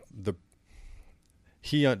because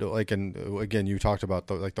he like, and again, you talked about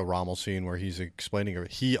the Rommel scene where he's explaining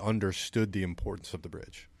it. He understood the importance of the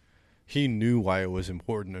bridge. He knew why it was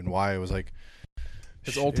important and why it was like.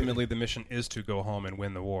 Because ultimately the mission is to go home and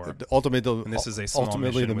win the war. Ultimately, and this is a small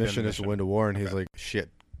ultimately the mission mission is to win the war, and he's like, "Shit,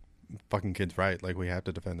 fucking kid's right. Like we have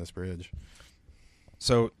to defend this bridge."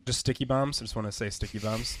 So just sticky bombs. I just want to say sticky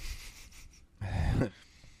bombs.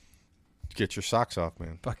 Get your socks off,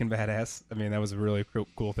 man. Fucking badass. I mean, that was a really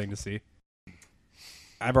cool thing to see.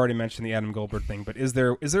 I've already mentioned the Adam Goldberg thing, but is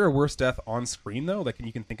there a worse death on screen though that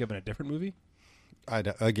you can think of in a different movie? I'd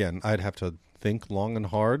have to think long and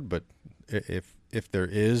hard, but if there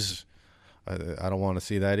is, I don't want to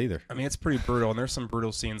see that either. I mean, it's pretty brutal, and there's some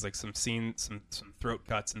brutal scenes, like some throat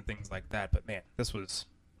cuts and things like that. But man, this was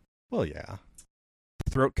yeah.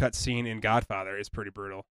 Throat cut scene in Godfather is pretty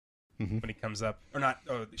brutal. Mm-hmm. When he comes up, or not?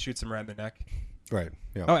 Oh, shoots him right in the neck. Right.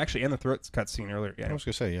 Yeah. Oh, actually, and the throat cut scene earlier. Yeah. I was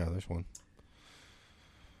gonna say, yeah, there's one.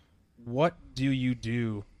 What do you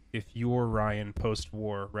do if you're Ryan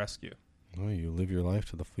post-war rescue? Well, you live your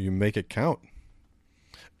life you make it count.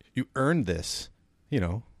 You earned this,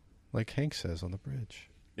 like Hank says on the bridge.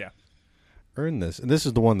 Yeah. Earn this. And this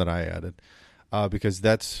is the one that I added, because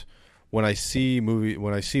that's when I see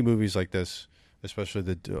movies like this,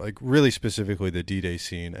 especially really specifically the D-Day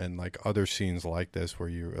scene and like other scenes like this where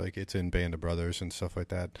you like it's in Band of Brothers and stuff like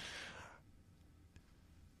that.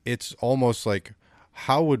 It's almost like,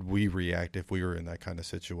 how would we react if we were in that kind of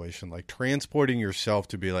situation? Like transporting yourself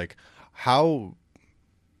to be like, how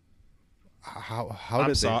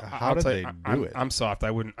did they do it? I'm soft. I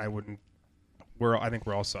wouldn't. I think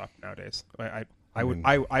we're all soft nowadays. I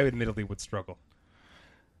admittedly would struggle.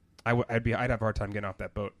 I'd have a hard time getting off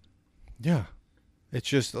that boat. Yeah. It's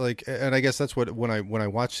just like, and I guess that's what, when I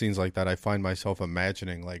watch scenes like that, I find myself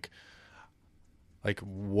imagining like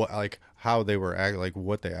how they were like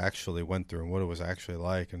what they actually went through and what it was actually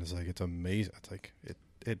like. And it's like, it's amazing. It's like,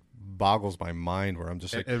 it boggles my mind where I'm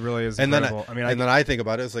just like, it really is. And incredible. then I think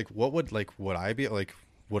about it. It's like, what would I be like,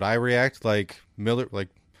 would I react like Miller, like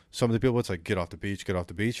some of the people, it's like, get off the beach.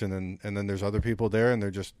 And then there's other people there and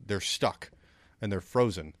they're stuck and they're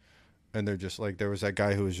frozen. And they're just like, there was that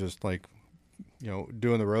guy who was just like,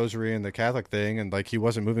 doing the rosary and the Catholic thing, and like he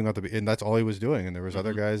wasn't moving off and that's all he was doing. And there was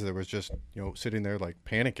other guys that was just sitting there like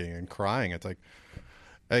panicking and crying. It's like,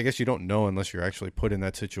 I guess you don't know unless you're actually put in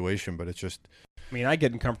that situation, but it's just. I mean, I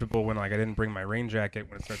get uncomfortable when like I didn't bring my rain jacket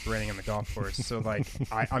when it starts raining on the golf course. So like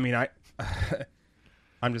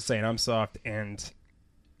I'm just saying I'm soft, and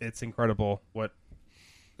it's incredible what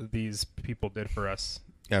these people did for us.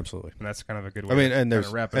 Absolutely, and that's kind of a good way. To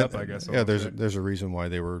wrap it up, I guess. Yeah, there's a reason why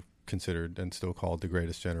they were considered and still called the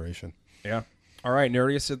greatest generation. Yeah. All right,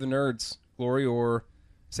 nerdiest of the nerds, Glory or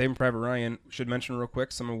Saving Private Ryan. Should mention real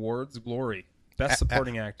quick some awards. Glory, best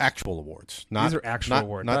supporting actor. Actual awards. These are actual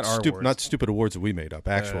awards, not our awards. Not stupid awards that we made up.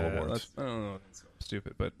 Actual awards. I don't know. That's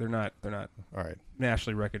stupid, but they're not. All right.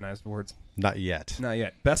 Nationally recognized awards. Not yet.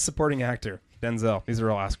 Best supporting actor, Denzel. These are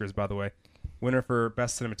all Oscars, by the way. Winner for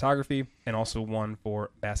best cinematography and also won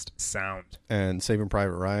for best sound. And Saving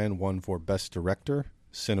Private Ryan won for best director,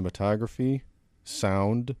 cinematography,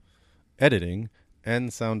 sound, editing,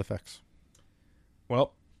 and sound effects.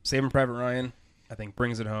 Well, Saving Private Ryan, I think,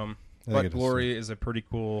 brings it home. But Glory is a pretty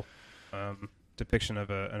cool depiction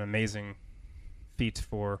of an amazing feat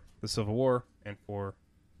for the Civil War and for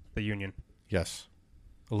the Union. Yes,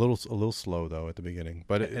 a little slow though at the beginning,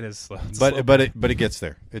 but it is slow. But it gets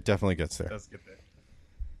there. It definitely gets there. It does get there.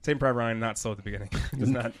 Saving Private Ryan, not slow at the beginning. does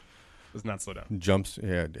not slow down. Jumps.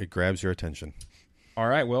 Yeah, it grabs your attention. All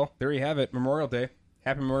right, well, there you have it. Memorial Day.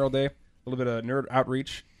 Happy Memorial Day. A little bit of nerd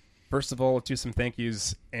outreach. First of all, let's do some thank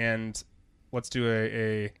yous, and let's do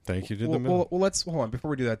a thank you to the middle. Well, let's hold on. Before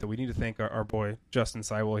we do that, though, we need to thank our boy Justin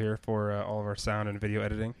Sywell here for all of our sound and video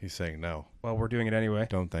editing. He's saying no. Well, we're doing it anyway.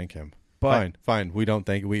 Don't thank him. But fine. We don't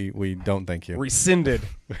thank you. Rescinded.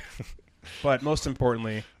 But most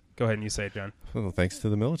importantly, go ahead and you say it, John. Well, thanks to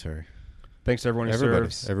the military. Thanks to everyone who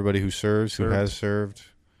serves. Everybody who serves, who has served.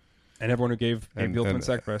 And everyone who gave the ultimate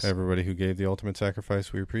sacrifice. Everybody who gave the ultimate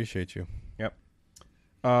sacrifice, we appreciate you. Yep.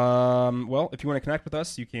 Well, if you want to connect with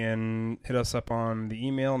us, you can hit us up on the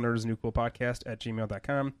email,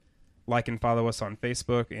 nerdsnewcoolpodcast@gmail.com. Like and follow us on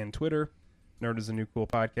Facebook and Twitter, Nerd is a New Cool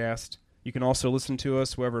Podcast. You can also listen to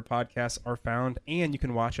us wherever podcasts are found, and you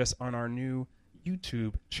can watch us on our new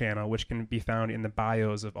YouTube channel, which can be found in the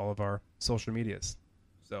bios of all of our social medias.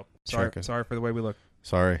 So, sorry for the way we look.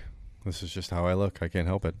 Sorry. This is just how I look. I can't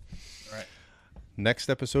help it. All right. Next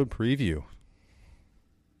episode preview.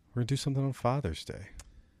 We're going to do something on Father's Day.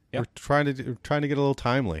 Yep. We're trying to get a little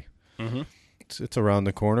timely. Mm-hmm. It's around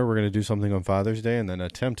the corner. We're going to do something on Father's Day and then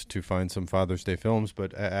attempt to find some Father's Day films.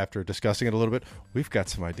 But after discussing it a little bit, we've got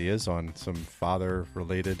some ideas on some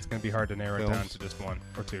father-related It's going to be hard to narrow films. it down to just one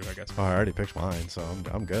or two, I guess. Oh, I already picked mine, so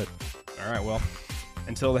I'm good. All right, well,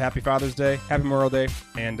 until the Happy Father's Day, Happy Memorial Day,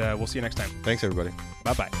 and we'll see you next time. Thanks, everybody.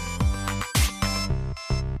 Bye-bye.